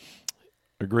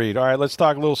 Agreed. All right, let's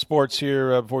talk a little sports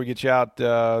here before we get you out.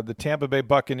 The Tampa Bay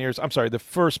Buccaneers. I'm sorry, the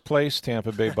first place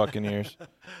Tampa Bay Buccaneers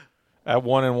at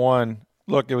 1-1.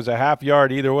 Look, it was a half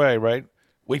yard either way, right?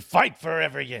 We fight for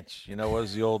every inch.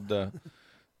 Was the old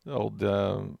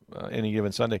Any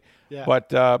Given Sunday. Yeah.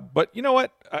 But you know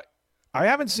what? I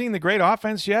haven't seen the great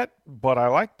offense yet, but I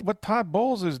like what Todd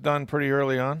Bowles has done pretty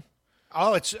early on.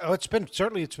 Oh, it's been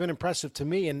impressive to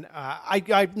me, and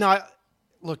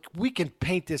look, we can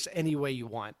paint this any way you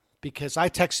want, because I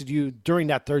texted you during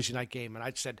that Thursday night game, and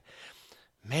I said,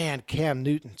 "Man, Cam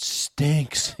Newton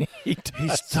stinks." He does.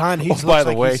 He's done. By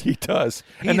the way, he does,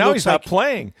 and now he's not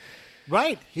playing.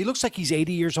 Right, he looks like he's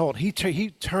 80 years old. He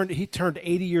turned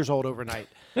 80 years old overnight,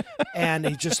 and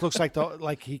he just looks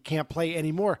like he can't play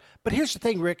anymore. But here's the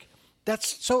thing, Rick.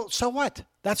 That's so what?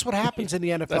 That's what happens in the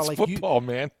NFL. That's football,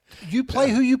 man. You play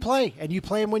who you play, and you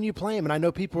play him when you play him. And I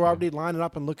know people are already lining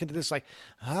up and looking to this like,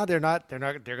 they're going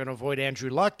to avoid Andrew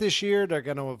Luck this year. They're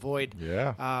going to avoid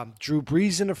Drew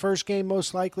Brees in the first game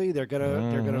most likely. They're going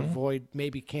to avoid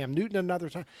maybe Cam Newton another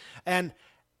time. And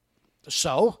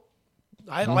so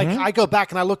I go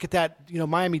back and I look at that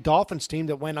Miami Dolphins team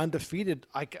that went undefeated.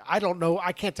 I don't know.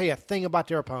 I can't tell you a thing about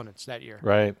their opponents that year.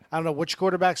 Right. I don't know which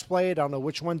quarterbacks played. I don't know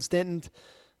which ones didn't.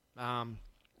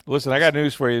 Listen, I got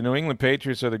news for you. The New England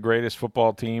Patriots are the greatest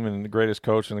football team and the greatest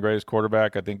coach and the greatest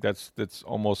quarterback. I think that's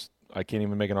almost, I can't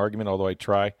even make an argument, although I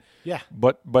try. Yeah.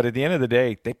 But at the end of the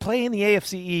day, they play in the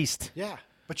AFC East. Yeah.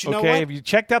 But you know what? what? Have you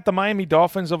checked out the Miami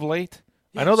Dolphins of late?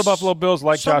 Yeah, I know the Buffalo Bills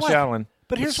like Josh Allen.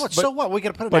 But here's what. So what? We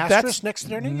got to put an asterisk next to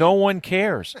their name? No one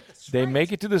cares. They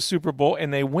make it to the Super Bowl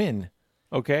and they win.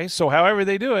 Okay? So however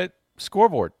they do it,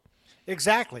 scoreboard.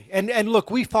 Exactly. And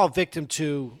look, we fall victim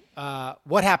to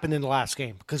what happened in the last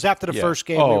game, because after the first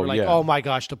game we were like, oh my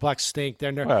gosh, the Bucs stink.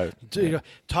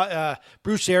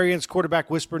 Bruce Arians, quarterback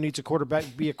whisperer, needs a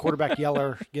quarterback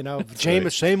yeller.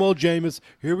 Jameis, same old Jameis.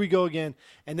 Here we go again.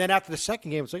 And then after the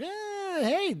second game, it's like,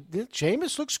 hey,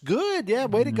 Jameis looks good. Yeah,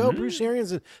 way to go, Bruce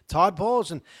Arians and Todd Bowles.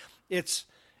 And it's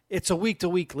a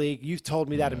week-to-week league. You've told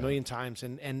me that a million times.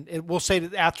 And we'll say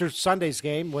that after Sunday's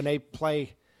game when they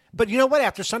play. But you know what?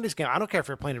 After Sunday's game, I don't care if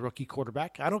they're playing a rookie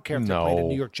quarterback. I don't care if they're playing a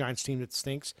New York Giants team that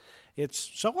stinks.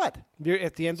 It's so what? You're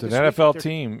at the end of the NFL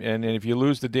team, and if you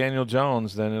lose to Daniel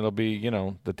Jones, then it'll be,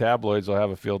 the tabloids will have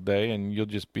a field day, and you'll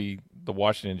just be the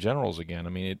Washington Generals again. I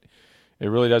mean, it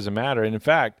really doesn't matter. And in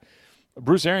fact,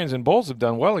 Bruce Arians and Bowles have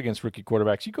done well against rookie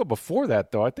quarterbacks. You go before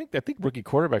that, though. I think rookie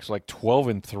quarterbacks are like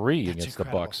 12-3 against the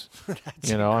Bucs.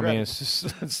 I mean,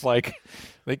 it's like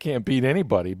they can't beat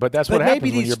anybody. But that's what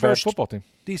happens when you're a bad football team.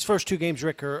 These first two games,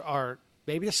 Rick, are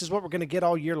maybe this is what we're going to get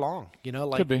all year long. You're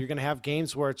going to have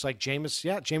games where it's like Jameis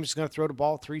is going to throw the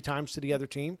ball 3 times to the other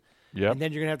team. Yep. And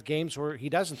then you're going to have games where he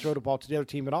doesn't throw the ball to the other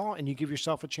team at all, and you give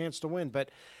yourself a chance to win.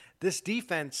 But this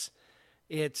defense,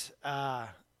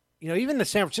 even the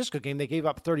San Francisco game, they gave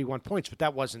up 31 points, but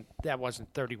that wasn't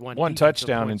 31. One defensive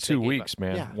touchdown in points they 2 gave weeks, up.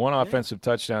 man. Yeah. One offensive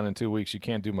touchdown in 2 weeks. You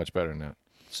can't do much better than that.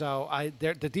 So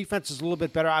the defense is a little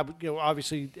bit better.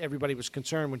 Obviously everybody was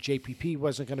concerned when JPP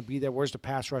wasn't going to be there. Where's the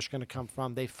pass rush going to come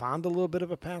from? They found a little bit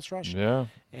of a pass rush. Yeah.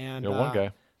 And one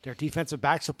guy. Their defensive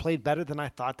backs have played better than I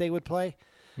thought they would play.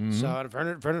 So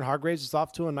Vernon Hargreaves is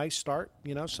off to a nice start.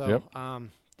 So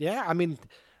Yep. I mean,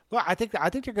 look, I think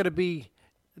they're going to be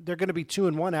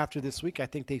 2-1 after this week. I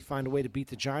think they find a way to beat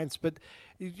the Giants. But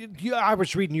I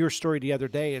was reading your story the other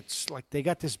day. It's like they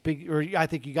got this big, or I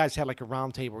think you guys had like a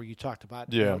round table where you talked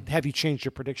about, have you changed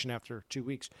your prediction after 2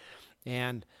 weeks?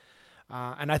 And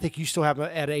I think you still have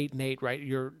it at 8-8, right?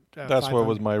 You're That's what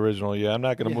was my original. Yeah, I'm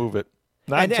not going to move it.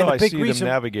 Not And until the I big see reason-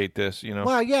 them navigate this.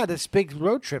 Well, yeah, this big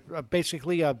road trip,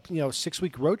 basically a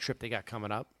 6-week road trip they got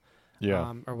coming up.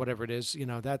 Yeah. Or whatever it is,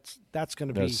 that's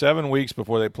going to Yeah, be 7 weeks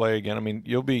before they play again. I mean,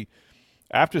 you'll be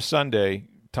after Sunday.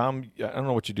 Tom, I don't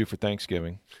know what you do for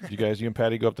Thanksgiving. You and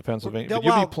Patty go up to Pennsylvania. But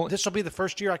you'll be this will be the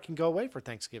first year I can go away for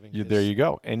Thanksgiving. there you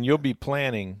go. And you'll be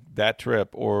planning that trip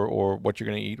or what you're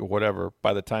going to eat or whatever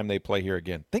by the time they play here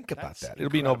again. Think about That's that. It'll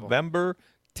be incredible. November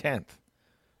 10th.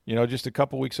 Just a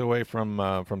couple weeks away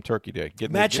from Turkey Day.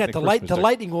 Imagine that Christmas the day.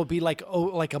 Lightning will be like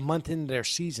a month into their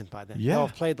season by then. Yeah. They'll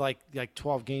have played like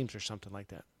 12 games or something like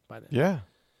that by then. Yeah,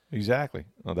 exactly.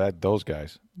 Well, those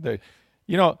guys.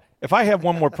 If I have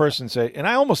one more person say, and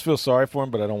I almost feel sorry for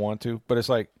him, but I don't want to. But it's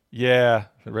like, yeah,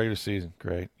 the regular season,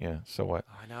 great. Yeah, so what?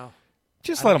 I know.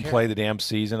 Just I let don't them care. play the damn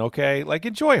season, okay? Like,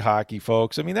 enjoy hockey,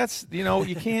 folks. I mean, that's you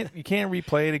can't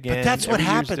replay it again. But that's what Every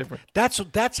year's happened.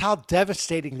 different. That's how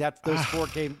devastating that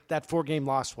 4-game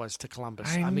loss was to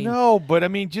Columbus. I mean, know, but I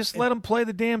mean, just let them play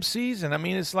the damn season. I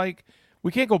mean, it's like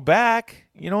we can't go back.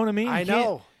 You know what I mean? I You can't-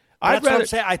 know. I'd That's what rather, I'm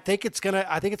saying. I think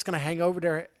it's gonna hang over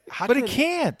there. but it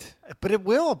can't. But it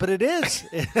will. But it is.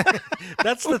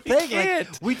 That's the thing.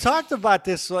 can't. We talked about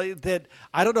this. That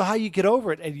I don't know how you get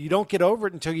over it, and you don't get over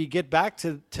it until you get back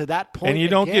to that point. And you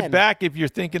don't again. get back if you're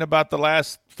thinking about the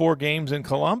last 4 games in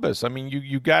Columbus. I mean,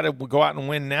 you got to go out and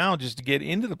win now just to get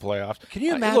into the playoffs. Can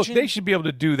you Look, imagine- they should be able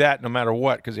to do that no matter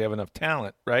what because they have enough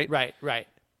talent, right? Right.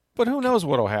 But who knows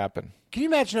what will happen? Can you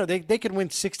imagine? No, they could win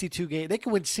 62 games. They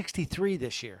could win 63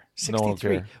 this year. 63. No one will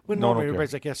care. Win No one more. will Everybody's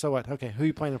care. like, yeah, so what? Okay, who are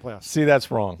you playing in the playoffs? See,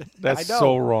 that's wrong. That's I know.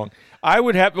 so wrong. I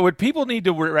would have what people need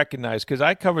to recognize because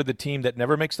I cover the team that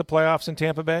never makes the playoffs in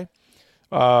Tampa Bay,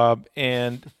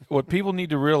 and what people need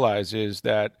to realize is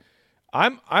that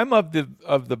I'm of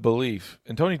the belief,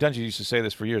 and Tony Dungy used to say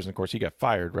this for years, and of course he got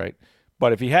fired, right?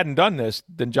 But if he hadn't done this,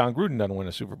 then John Gruden doesn't win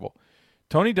a Super Bowl.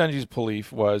 Tony Dungy's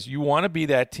belief was you want to be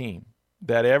that team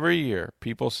that every year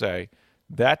people say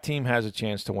that team has a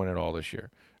chance to win it all this year.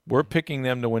 We're picking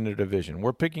them to win their division.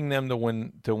 We're picking them to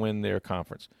win their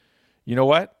conference. You know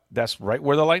what? That's right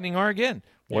where the Lightning are again.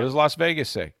 What does Las Vegas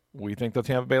say? We think the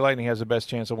Tampa Bay Lightning has the best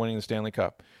chance of winning the Stanley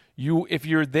Cup. If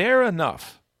you're there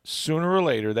enough, sooner or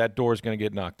later that door is going to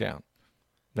get knocked down.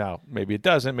 Now, maybe it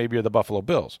doesn't. Maybe you're the Buffalo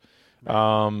Bills.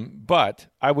 But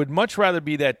I would much rather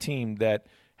be that team that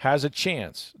has a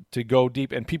chance to go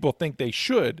deep, and people think they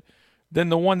should, than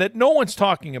the one that no one's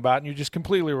talking about, and you're just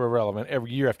completely irrelevant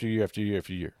every year after year after year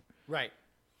after year. Right.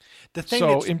 The thing So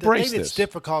that's, embrace the thing that's this.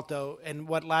 difficult, though, and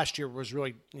what last year was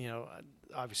really,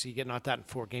 obviously getting out that in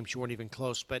 4 games, you weren't even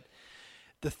close. But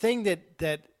the thing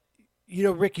that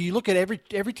Ricky, you look at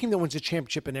every team that wins a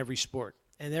championship in every sport,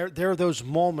 and there are those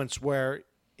moments where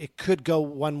it could go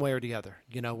one way or the other,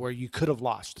 where you could have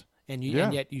lost, and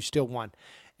yet you still won.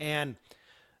 And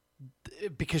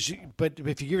but if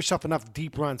you give yourself enough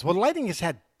deep runs, well, the Lightning has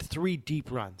had 3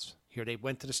 deep runs here. They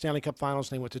went to the Stanley Cup Finals,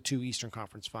 and they went to 2 Eastern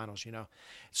Conference Finals.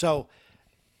 So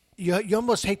you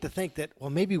almost hate to think that,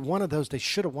 well, maybe one of those they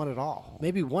should have won it all.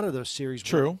 Maybe one of those series.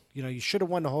 True. You should have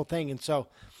won the whole thing. And so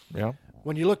Yeah.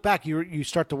 when you look back, you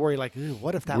start to worry, like, "Ooh,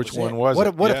 what if that Which was one it? was what it?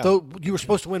 If, what Yeah. if you were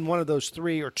supposed to win one of those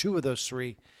 3 or 2 of those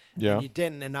 3, Yeah. and you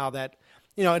didn't, and now that,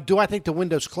 do I think the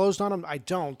window's closed on them? I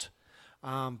don't.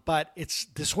 But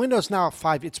this window's now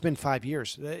 5. It's been 5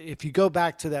 years. If you go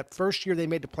back to that first year they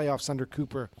made the playoffs under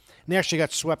Cooper, and they actually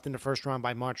got swept in the first round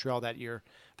by Montreal that year.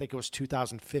 I think it was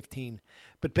 2015.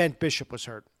 But Ben Bishop was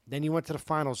hurt. Then you went to the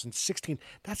finals in 16.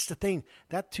 That's the thing.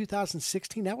 That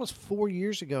 2016, that was 4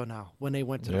 years ago now when they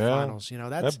went to the finals.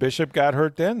 That's that Bishop got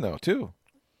hurt then, though, too.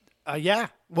 yeah.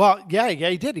 Well, yeah,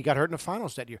 he did. He got hurt in the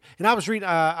finals that year. And I was reading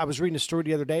a story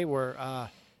the other day where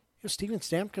Steven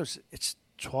Stamkos, it's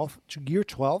year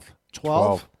 12.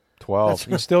 12. 12.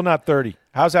 He's still not 30.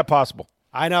 How's that possible?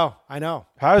 I know.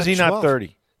 How is But he not 12. 30?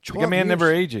 The 12 man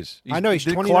never years. ages. I know he's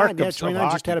the 29. Clark Yeah, of 29.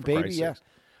 Just hockey, had a for baby. Christ's Yeah. sakes.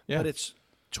 Yeah. But it's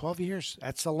 12 years.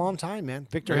 That's a long time, man.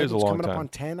 Victor It is a Hedman's long coming up time. on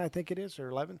 10, I think it is, or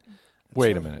 11.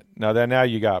 Wait a minute. Now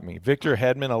you got me. Victor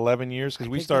Hedman, 11 years, because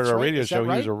we started our radio show.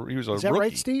 Right? He was a Is that rookie.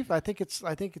 right, Steve? I think it's.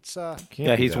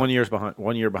 Yeah, he's 1 year behind.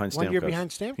 1 year behind Stamkos. 1 year behind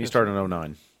Stamkos. He started in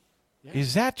 09.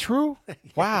 Is that true?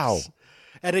 Wow.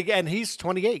 And again, he's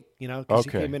 28. Because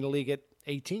Okay. he came in the league at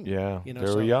 18. Yeah, they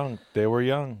they were young. They were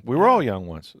young. We were all young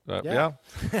once. Yeah.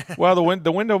 Well,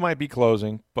 the window might be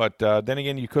closing, but then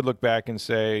again, you could look back and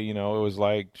say, it was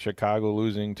like Chicago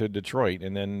losing to Detroit,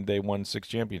 and then they won 6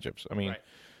 championships. I mean,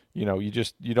 you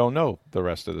don't know the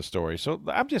rest of the story. So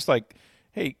I'm just like,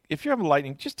 hey, if you're having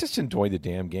Lightning, just enjoy the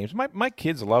damn games. My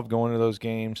kids love going to those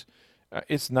games.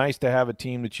 It's nice to have a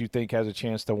team that you think has a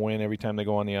chance to win every time they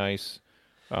go on the ice.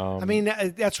 I mean,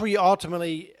 that's where you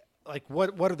ultimately. Like,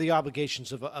 what are the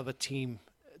obligations of a team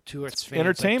to its fans?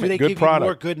 Entertainment, do they good give product. you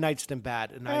more good nights than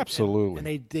bad? And Absolutely.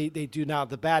 And they do now.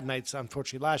 The bad nights,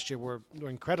 unfortunately, last year were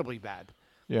incredibly bad.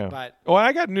 Yeah. But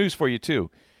I got news for you, too,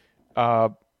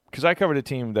 because I covered a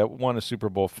team that won a Super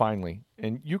Bowl finally,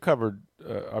 and you covered,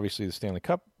 obviously, the Stanley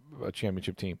Cup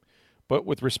championship team. But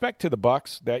with respect to the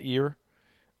Bucks that year,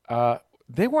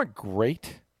 they weren't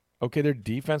great. Okay, their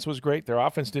defense was great. Their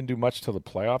offense didn't do much till the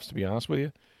playoffs, to be honest with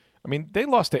you. I mean, they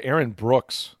lost to Aaron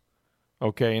Brooks,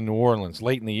 okay, in New Orleans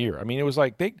late in the year. I mean, it was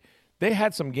like they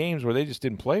had some games where they just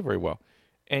didn't play very well.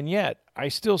 And yet, I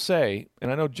still say,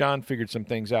 and I know John figured some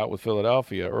things out with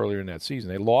Philadelphia earlier in that season.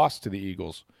 They lost to the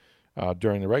Eagles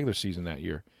during the regular season that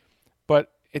year.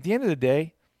 But at the end of the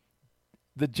day,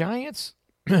 the Giants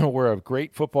were a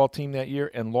great football team that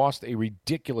year and lost a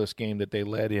ridiculous game that they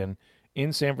led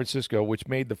in San Francisco, which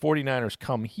made the 49ers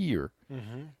come here.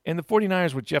 Mm-hmm. And the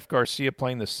 49ers with Jeff Garcia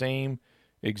playing the same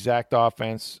exact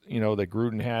offense, that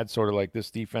Gruden had, sort of like this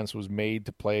defense was made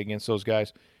to play against those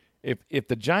guys. If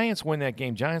the Giants win that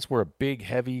game, Giants were a big,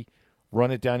 heavy,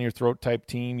 run-it-down-your-throat type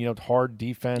team, hard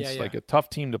defense, like a tough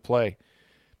team to play.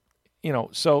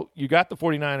 So you got the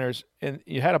 49ers, and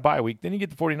you had a bye week. Then you get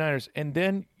the 49ers, and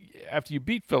then after you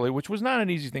beat Philly, which was not an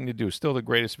easy thing to do, still the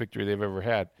greatest victory they've ever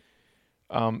had.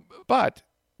 But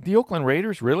the Oakland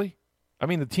Raiders, really? I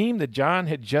mean, the team that John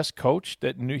had just coached,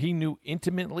 that he knew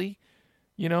intimately,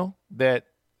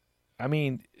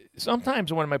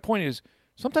 sometimes my point is,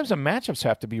 sometimes the matchups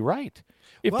have to be right.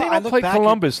 If they don't play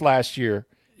Columbus last year,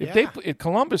 if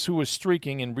Columbus, who was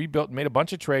streaking and rebuilt and made a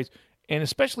bunch of trades, and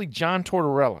especially John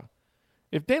Tortorella,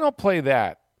 if they don't play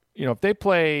that, if they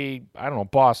play, I don't know,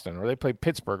 Boston, or they play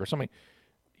Pittsburgh or something,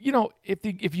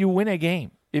 if you win a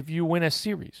game, if you win a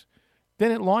series,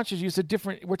 then it launches you.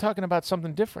 We're talking about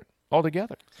something different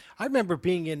altogether. I remember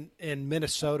being in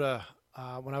Minnesota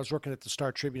when I was working at the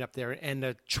Star Tribune up there, and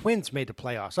the Twins made the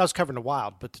playoffs. I was covering the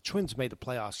Wild, but the Twins made the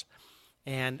playoffs.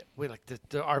 And we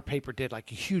our paper did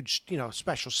like a huge,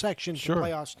 special section for the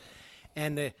playoffs.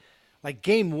 And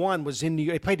game one was in New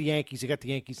York. They played the Yankees. They got the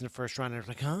Yankees in the first round. And they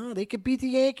were like, they could beat the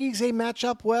Yankees. They match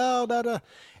up well.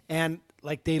 And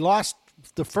they lost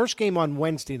the first game on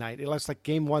Wednesday night. They lost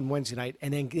game one Wednesday night,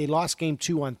 and then they lost game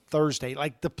two on Thursday.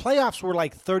 The playoffs were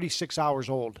 36 hours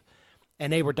old,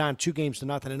 and they were down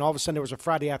 2-0, and all of a sudden there was a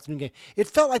Friday afternoon game. It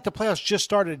felt like the playoffs just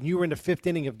started, and you were in the 5th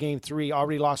inning of game 3,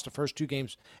 already lost the first 2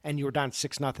 games, and you were down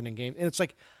 6-0 in game. And it's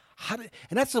like, and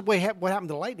that's the way what happened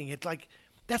to Lightning. It's like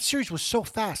that series was so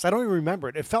fast. I don't even remember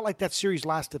it. It felt like that series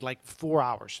lasted 4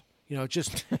 hours. It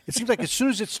seems like as soon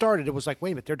as it started, it was like,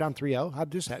 wait a minute, they're down 3-0. How'd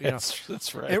this happen?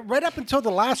 That's right. Right up until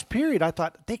the last period, I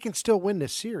thought they can still win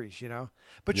this series.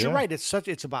 But you're right. It's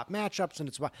about matchups, and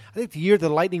it's about. I think the year the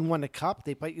Lightning won the Cup,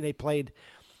 they played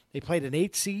an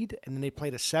 8 seed, and then they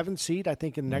played a 7 seed. I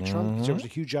think in the next round, because there was a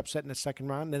huge upset in the second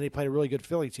round. And then they played a really good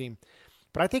Philly team.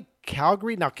 But I think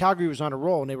Calgary was on a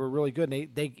roll, and they were really good.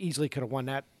 And they easily could have won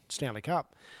that Stanley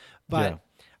Cup. But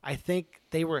I think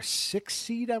they were a 6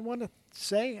 seed. I want to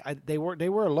say they were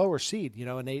a lower seed,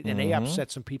 and they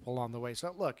upset some people along the way.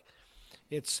 So look,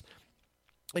 it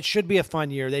should be a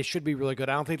fun year. They should be really good.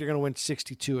 I don't think they're going to win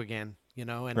 62 again,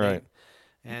 and right.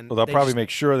 They'll probably make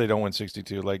sure they don't win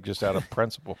 62, just out of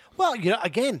principle. Well,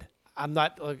 again, I'm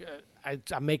not.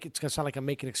 It's going to sound like I'm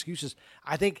making excuses.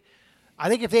 I think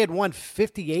if they had won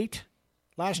 58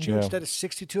 last year instead of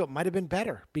 62, it might have been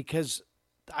better, because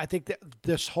I think that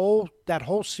that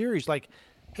whole series,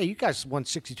 hey, you guys won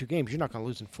 62 games. You're not going to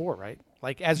lose in 4, right?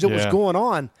 As it was going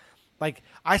on,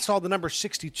 I saw the number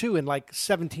 62 in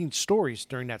 17 stories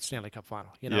during that Stanley Cup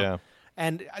final. Yeah.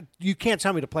 And you can't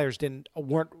tell me the players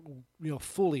weren't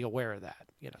fully aware of that.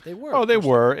 They were. Oh, they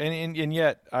were, and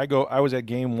yet I was at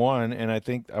game 1, and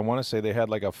I want to say they had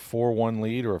a 4-1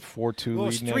 lead or a 4-2 lead. It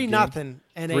was 3-0,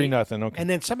 and 3-0. Okay. And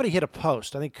then somebody hit a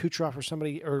post. I think Kucherov or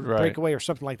somebody, or breakaway or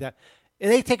something like that.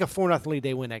 they take a 4-0 lead,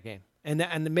 they win that game.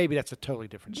 And maybe that's a totally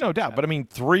different story. No doubt. But, I mean,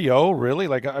 3-0, really?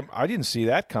 Like, I didn't see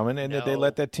that coming. And No. they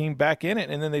let that team back in it.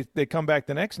 And then they come back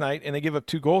the next night, and they give up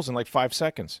 2 goals in, like, 5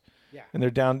 seconds. Yeah. And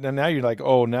they're down. And now you're like,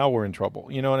 oh, now we're in trouble.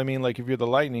 You know what I mean? Like, if you're the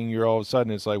Lightning, you're all of a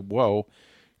sudden, it's like, whoa.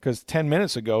 Because 10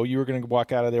 minutes ago, you were going to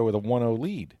walk out of there with a 1-0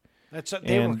 lead.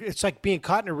 It's like being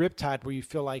caught in a riptide where you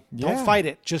feel like, don't Yeah. fight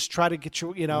it. Just try to get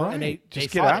your, Right. and they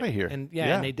Just they get fought out of it. here. And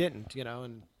Yeah. and they didn't,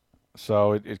 and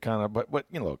So it kind of, but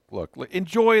look,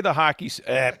 enjoy the hockey.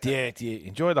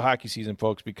 Enjoy the hockey season,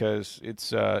 folks, because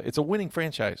it's a winning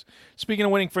franchise. Speaking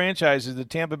of winning franchises, the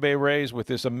Tampa Bay Rays, with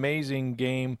this amazing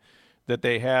game that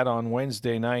they had on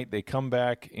Wednesday night, they come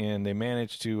back and they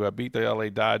managed to beat the LA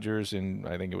Dodgers in,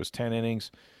 I think it was 10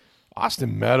 innings.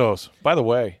 Austin Meadows, by the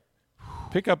way,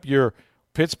 pick up your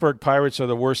Pittsburgh Pirates are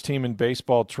the worst team in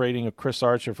baseball, trading of Chris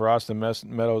Archer for Austin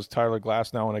Meadows, Tyler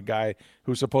Glasnow, and a guy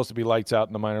who's supposed to be lights out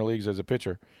in the minor leagues as a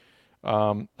pitcher.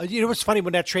 What's funny,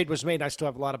 when that trade was made, I still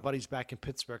have a lot of buddies back in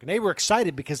Pittsburgh, and they were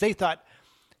excited because they thought,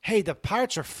 hey, the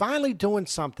Pirates are finally doing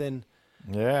something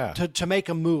to make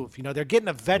a move. They're getting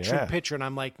a veteran pitcher, and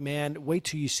I'm like, man, wait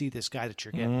till you see this guy that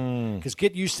you're getting, because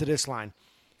get used to this line.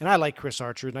 And I like Chris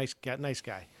Archer, nice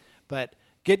guy, but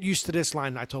get used to this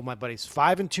line. I told my buddies,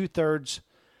 5 2/3,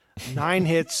 9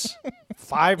 hits,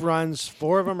 5 runs,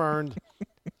 4 of them earned,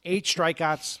 8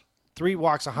 strikeouts, 3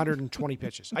 walks, 120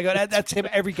 pitches. I go, that's him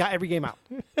every game out.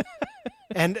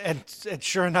 and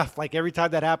sure enough, like every time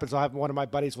that happens, I'll have one of my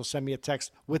buddies will send me a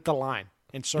text with the line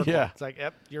and circle. Yeah. It's like,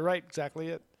 yep, you're right, exactly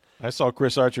it. I saw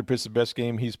Chris Archer pitch the best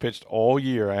game he's pitched all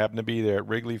year. I happened to be there at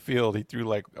Wrigley Field. He threw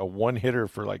like a 1-hitter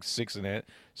for like 6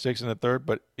 1/3,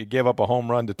 but he gave up a home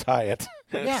run to tie it.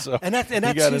 Yeah, So and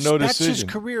that's his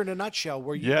career in a nutshell.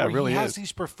 Where he really has is.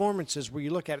 these performances where you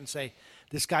look at it and say,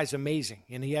 this guy's amazing,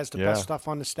 and he has the best stuff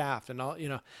on the staff, and all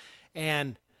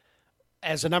and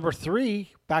as a number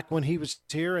 3 back when he was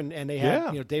here, and they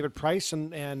had David Price and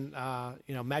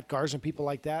Matt Garza and people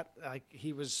like that. Like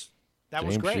he was. That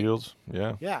James was great. Shields,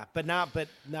 yeah. But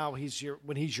now he's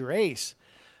your ace.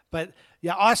 But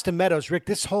yeah, Austin Meadows, Rick.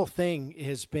 This whole thing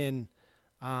has been,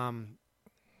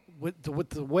 with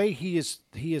the way he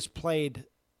is played,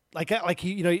 like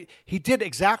he did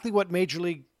exactly what major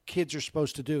league kids are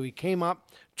supposed to do. He came up,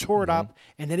 tore it up,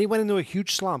 and then he went into a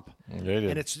huge slump. Yeah, he did.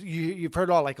 And it's you've heard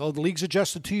all like, oh, the league's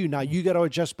adjusted to you. Now you got to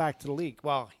adjust back to the league.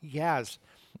 Well, he has,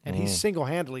 and he's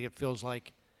single-handedly, it feels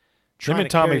like. Him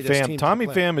and Tommy Pham. Tommy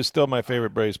Pham is still my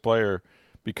favorite Braves player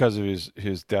because of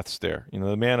his death stare.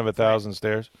 The man of 1,000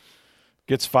 stares.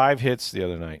 Gets 5 hits the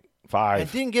other night. 5.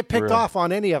 And didn't get picked off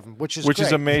on any of them, which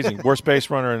is amazing. Worst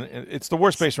base runner, and it's the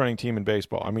worst base running team in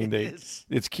baseball. I mean,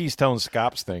 it's Keystone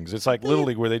Scops things. It's like Little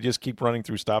League where they just keep running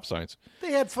through stop signs. They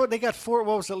got 4.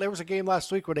 What was it? There was a game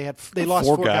last week where they lost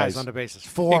 4 guys on the bases.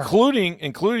 4,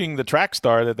 including the track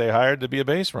star that they hired to be a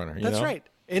base runner. That's right.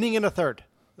 Inning and a third.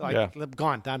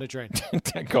 Gone down the drain.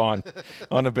 Gone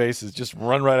on the bases. Just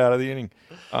run right out of the inning.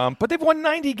 But they've won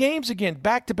 90 games again,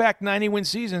 back-to-back 90-win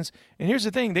seasons. And here's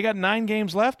the thing. They got 9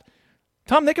 games left.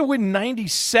 Tom, they could win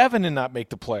 97 and not make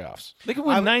the playoffs. They could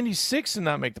win 96 and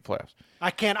not make the playoffs.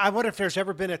 I wonder if there's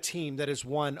ever been a team that has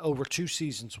won over 2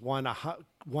 seasons, won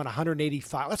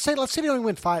 185. Let's say they only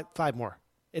win five more.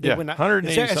 Yeah,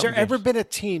 180. Has there ever been a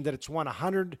team that it's won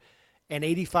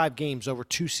 185 games over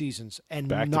 2 seasons and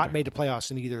not made the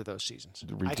playoffs in either of those seasons?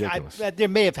 Ridiculous. There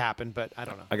may have happened, but I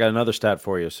don't know. I got another stat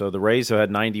for you. So the Rays have had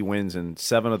 90 wins in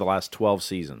 7 of the last 12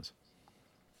 seasons.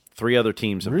 3 other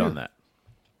teams have done that.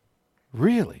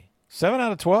 Really? 7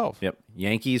 out of 12? Yep.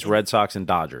 Yankees, Red Sox, and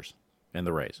Dodgers, and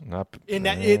the Rays.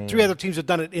 3 other teams have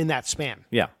done it in that span.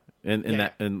 Yeah.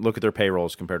 And look at their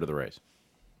payrolls compared to the Rays.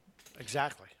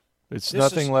 Exactly. It's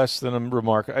nothing less than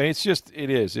remarkable.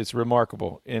 It's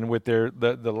remarkable. And with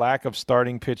the lack of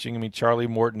starting pitching, I mean, Charlie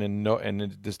Morton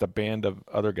and just a band of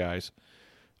other guys.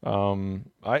 I'm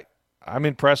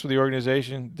impressed with the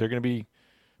organization. They're going to be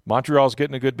Montreal's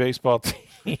getting a good baseball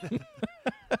team.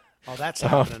 Oh, that's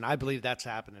happening. I believe that's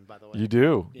happening, by the way. You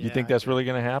do? Yeah, you think that's really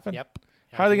going to happen? Yep.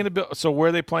 How are they going to build? So where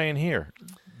are they playing here?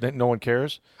 That no one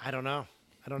cares? I don't know.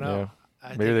 Yeah.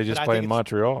 Maybe they just play in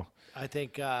Montreal. I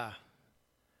think I've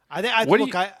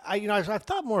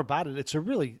thought more about it. It's a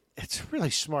really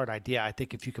smart idea, I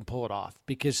think, if you can pull it off,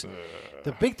 because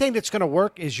the big thing that's going to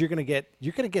work is you're going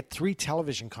to get 3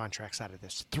 television contracts out of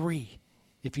this. 3,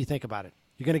 if you think about it.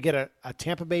 You're going to get a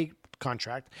Tampa Bay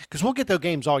contract, because we'll get those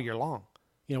games all year long.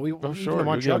 Sure. The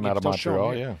Montreal you'll get them out of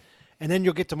Montreal, yeah. And then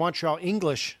you'll get the Montreal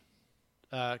English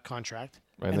contract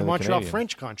and the Montreal Canadian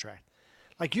French contract.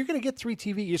 Like, you're going to get 3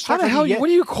 TV. How the hell? What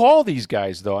do you call these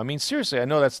guys, though? I mean, seriously, I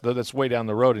know that's way down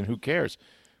the road, and who cares?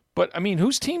 But, I mean,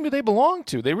 whose team do they belong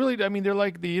to? They really, I mean, they're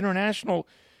like the international.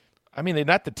 I mean, they're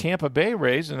not the Tampa Bay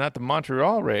Rays. They're not the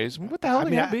Montreal Rays. What the hell are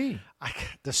they going to be?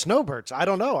 The Snowbirds. I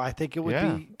don't know. I think it would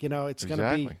be, it's going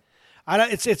to be.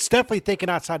 It's definitely thinking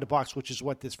outside the box, which is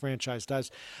what this franchise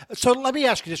does. So let me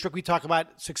ask you this, Rick. We talk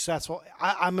about successful.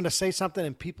 I'm going to say something,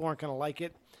 and people aren't going to like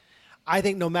it. I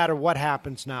think no matter what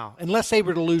happens now, unless they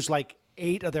were to lose like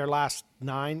 8 of their last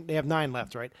 9, they have 9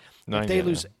 left, right? 9, if they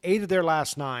lose 8 of their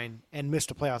last 9 and miss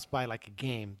the playoffs by like a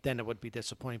game, then it would be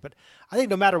disappointing. But I think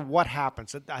no matter what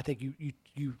happens, I think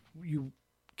you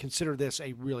consider this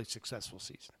a really successful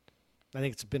season. I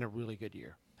think it's been a really good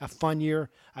year, a fun year.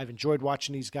 I've enjoyed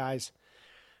watching these guys.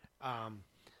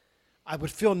 I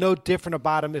would feel no different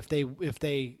about them if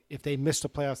they miss the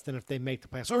playoffs than if they make the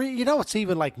playoffs. Or what's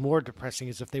even like more depressing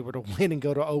is if they were to win and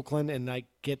go to Oakland and like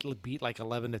get beat like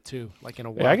 11-2, like in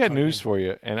a wild I got card news game. for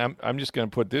you, and I'm just going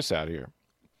to put this out here.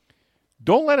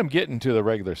 Don't let them get into the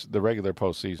regular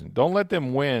postseason. Don't let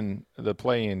them win the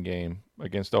play-in game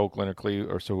against Oakland or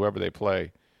Cleveland or so whoever they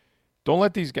play. Don't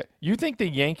let these guys. You think the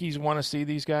Yankees want to see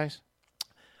these guys?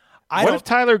 What if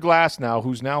Tyler Glasnow,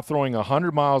 who's now throwing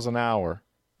 100 miles an hour,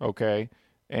 okay,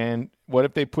 and what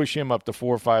if they push him up to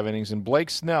 4 or 5 innings? And Blake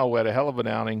Snell, who had a hell of an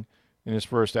outing in his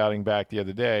first outing back the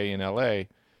other day in L.A.,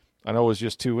 I know it was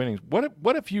just 2 innings.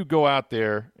 What if you go out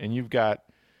there and you've got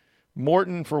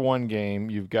Morton for one game,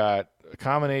 you've got a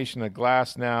combination of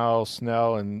Glasnow,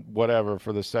 Snell, and whatever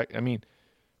for the second? I mean,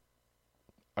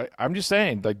 I'm just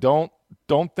saying, like, don't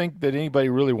think that anybody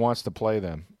really wants to play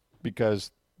them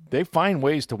because they find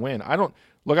ways to win. I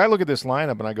look at this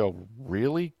lineup and I go,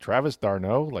 really? Travis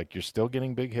d'Arnaud? Like, you're still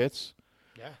getting big hits?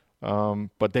 Yeah.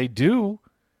 But they do.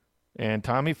 And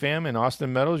Tommy Pham and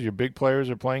Austin Meadows, your big players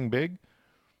are playing big.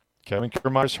 Kevin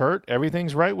Kiermaier's hurt.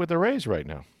 Everything's right with the Rays right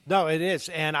now. No, it is.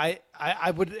 And I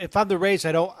would, if I'm the Rays,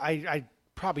 I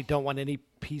probably don't want any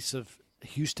piece of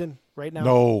Houston right now.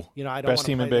 No. I don't best want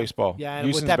team in baseball. Yeah,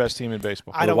 Houston's the best team in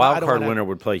baseball. The wild card winner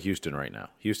would play Houston right now.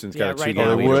 Houston's got a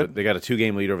 2-game lead. They got a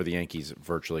 2-game lead over the Yankees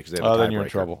virtually because they have a tiebreaker. Then you're in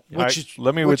trouble.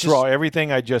 Let me withdraw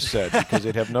everything I just said because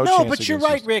they'd have no chance. No, but you're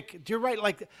right, Rick. You're right.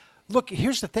 Like, look,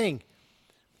 here's the thing.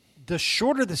 The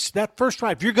shorter that first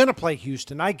drive, if you're going to play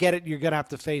Houston, I get it. You're going to have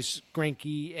to face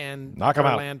Greinke and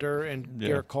Verlander and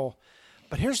Garrett Cole.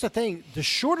 But here's the thing. The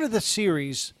shorter the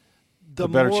series, the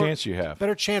better chance you have.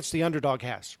 Better chance the underdog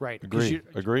has, right? Agreed.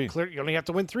 You only have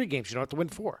to win 3 games. You don't have to win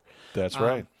 4. That's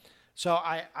right. So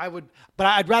I would – but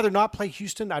I'd rather not play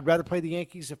Houston. I'd rather play the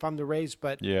Yankees if I'm the Rays.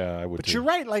 But yeah, I would But too. you're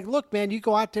right. Like, look, man, you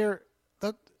go out there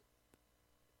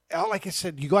like I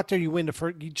said, you go out there, you win the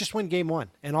first. You just win game 1,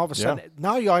 and all of a sudden,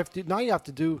 now you have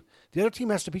to do. The other team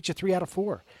has to beat you 3 out of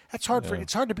 4. That's hard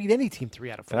it's hard to beat any team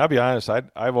 3 out of 4. And I'll be honest,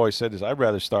 I've always said this. I'd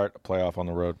rather start a playoff on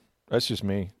the road. That's just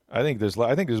me. I think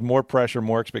there's more pressure,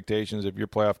 more expectations if your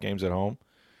playoff game's at home.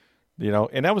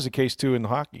 And that was the case too in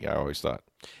hockey. I always thought.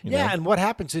 You know? And what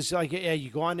happens is like you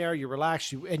go on there, you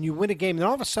relax, and you win a game, and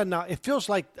all of a sudden now it feels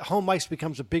like home ice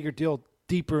becomes a bigger deal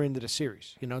deeper into the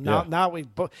series. Now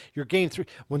you're game 3.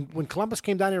 When Columbus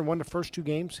came down here and won the first 2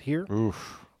 games here,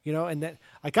 and then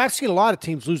like I've seen a lot of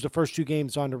teams lose the first 2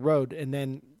 games on the road and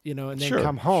then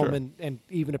come home and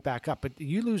even it back up. But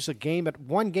you lose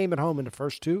one game at home in the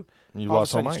first 2, you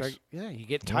lost home ice. You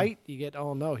get tight. You get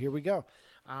here we go.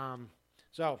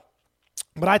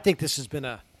 But I think this has been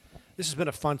a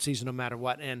fun season no matter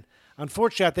what. And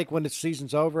unfortunately, I think when the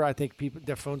season's over, I think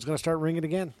their phone's going to start ringing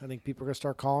again. I think people are going to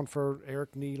start calling for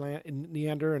Eric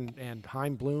Neander and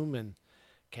Chaim Bloom and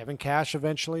Kevin Cash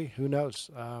eventually. Who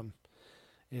knows?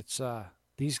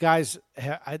 These guys,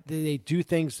 they do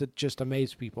things that just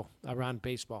amaze people around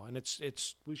baseball. And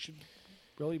we should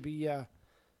really be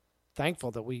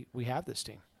thankful that we have this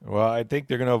team. Well, I think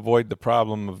they're going to avoid the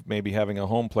problem of maybe having a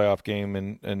home playoff game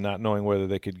and not knowing whether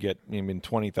they could get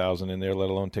 20,000 in there,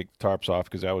 let alone take the tarps off,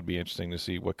 because that would be interesting to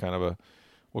see what kind of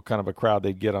a crowd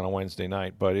they'd get on a Wednesday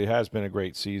night. But it has been a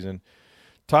great season.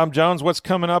 Tom Jones, what's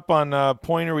coming up on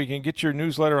Pointer? We can get your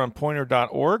newsletter on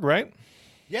pointer.org, right?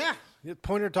 Yeah,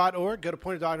 pointer.org. Go to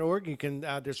pointer.org. You can.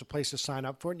 There's a place to sign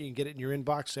up for it. You can get it in your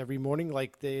inbox every morning,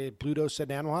 like the Blue Dose said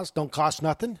in Animal House. Don't cost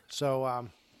nothing. So.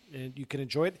 And you can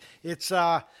enjoy it. It's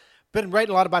been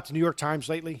writing a lot about the New York Times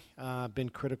lately. Been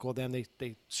critical of them.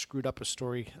 They screwed up a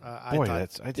story. I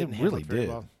didn't really did.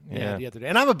 Well. Yeah, the other day.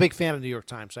 And I'm a big fan of the New York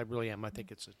Times. I really am. I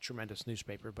think it's a tremendous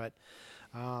newspaper. But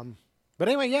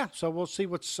anyway, yeah. So we'll see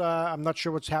what's. I'm not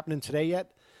sure what's happening today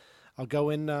yet. I'll go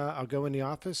in the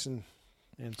office and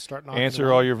start knocking.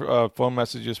 Answer all your phone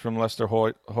messages from Lester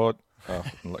Holt.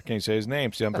 Can't you say his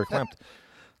name? See, I'm verklempt.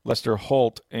 Lester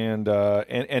Holt and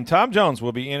Tom Jones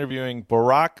will be interviewing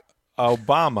Barack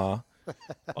Obama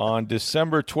on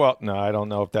December 12th. No, I don't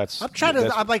know if that's. I'm trying to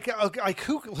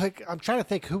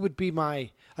think who would be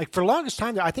my for the longest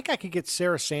time. I think I could get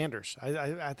Sarah Sanders.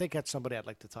 I think that's somebody I'd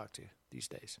like to talk to these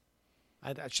days.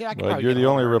 I could probably you're get the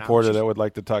only her now. reporter that would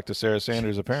like to talk to Sarah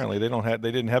Sanders. Apparently, they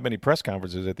didn't have any press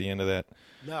conferences at the end of that.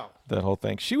 No, that whole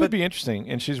thing. She would be interesting,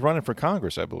 and she's running for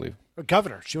Congress, I believe.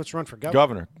 Governor. She wants to run for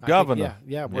governor. Governor.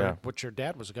 Which your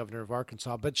dad was a governor of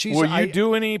Arkansas, but she's. Will you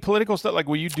do any political stuff? Like,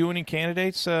 will you do any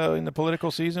candidates in the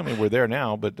political season? I mean, we're there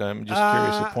now, but I'm just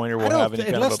curious if Pointer will have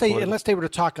any unless they were to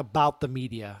talk about the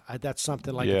media. That's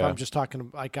something like if I'm just talking,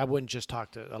 like I wouldn't just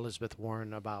talk to Elizabeth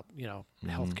Warren about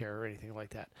healthcare or anything like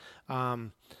that.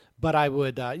 But I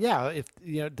would, if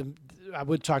I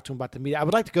would talk to him about the media. I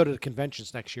would like to go to the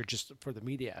conventions next year just for the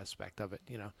media aspect of it,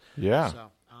 Yeah.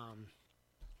 So,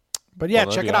 but yeah,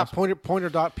 Well, check it awesome. out.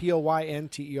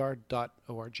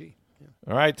 Pointer.poynter.org. Yeah.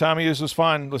 All right, Tommy, this was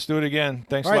fun. Let's do it again.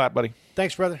 Thanks a lot, buddy.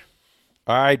 Thanks, brother.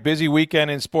 All right, busy weekend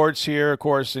in sports here, of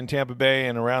course, in Tampa Bay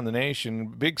and around the nation.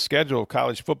 Big schedule of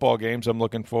college football games. I'm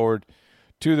looking forward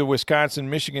to the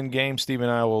Wisconsin-Michigan game. Steve and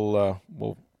I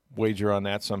will wager on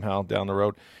that somehow down the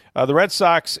road. The Red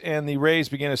Sox and the Rays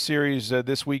begin a series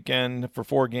this weekend for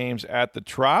 4 games at the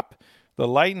Trop. The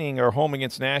Lightning are home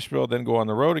against Nashville, then go on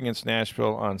the road against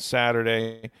Nashville on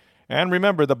Saturday. And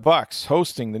remember, the Bucks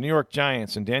hosting the New York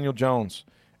Giants and Daniel Jones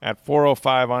at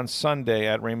 4:05 on Sunday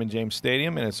at Raymond James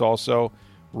Stadium. And it's also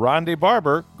Rondé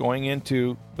Barber going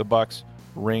into the Bucks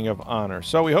Ring of Honor.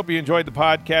 So we hope you enjoyed the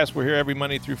podcast. We're here every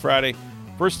Monday through Friday.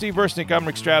 For Steve Versnick, I'm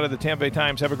Rick Stroud of the Tampa Bay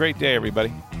Times. Have a great day,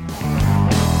 everybody.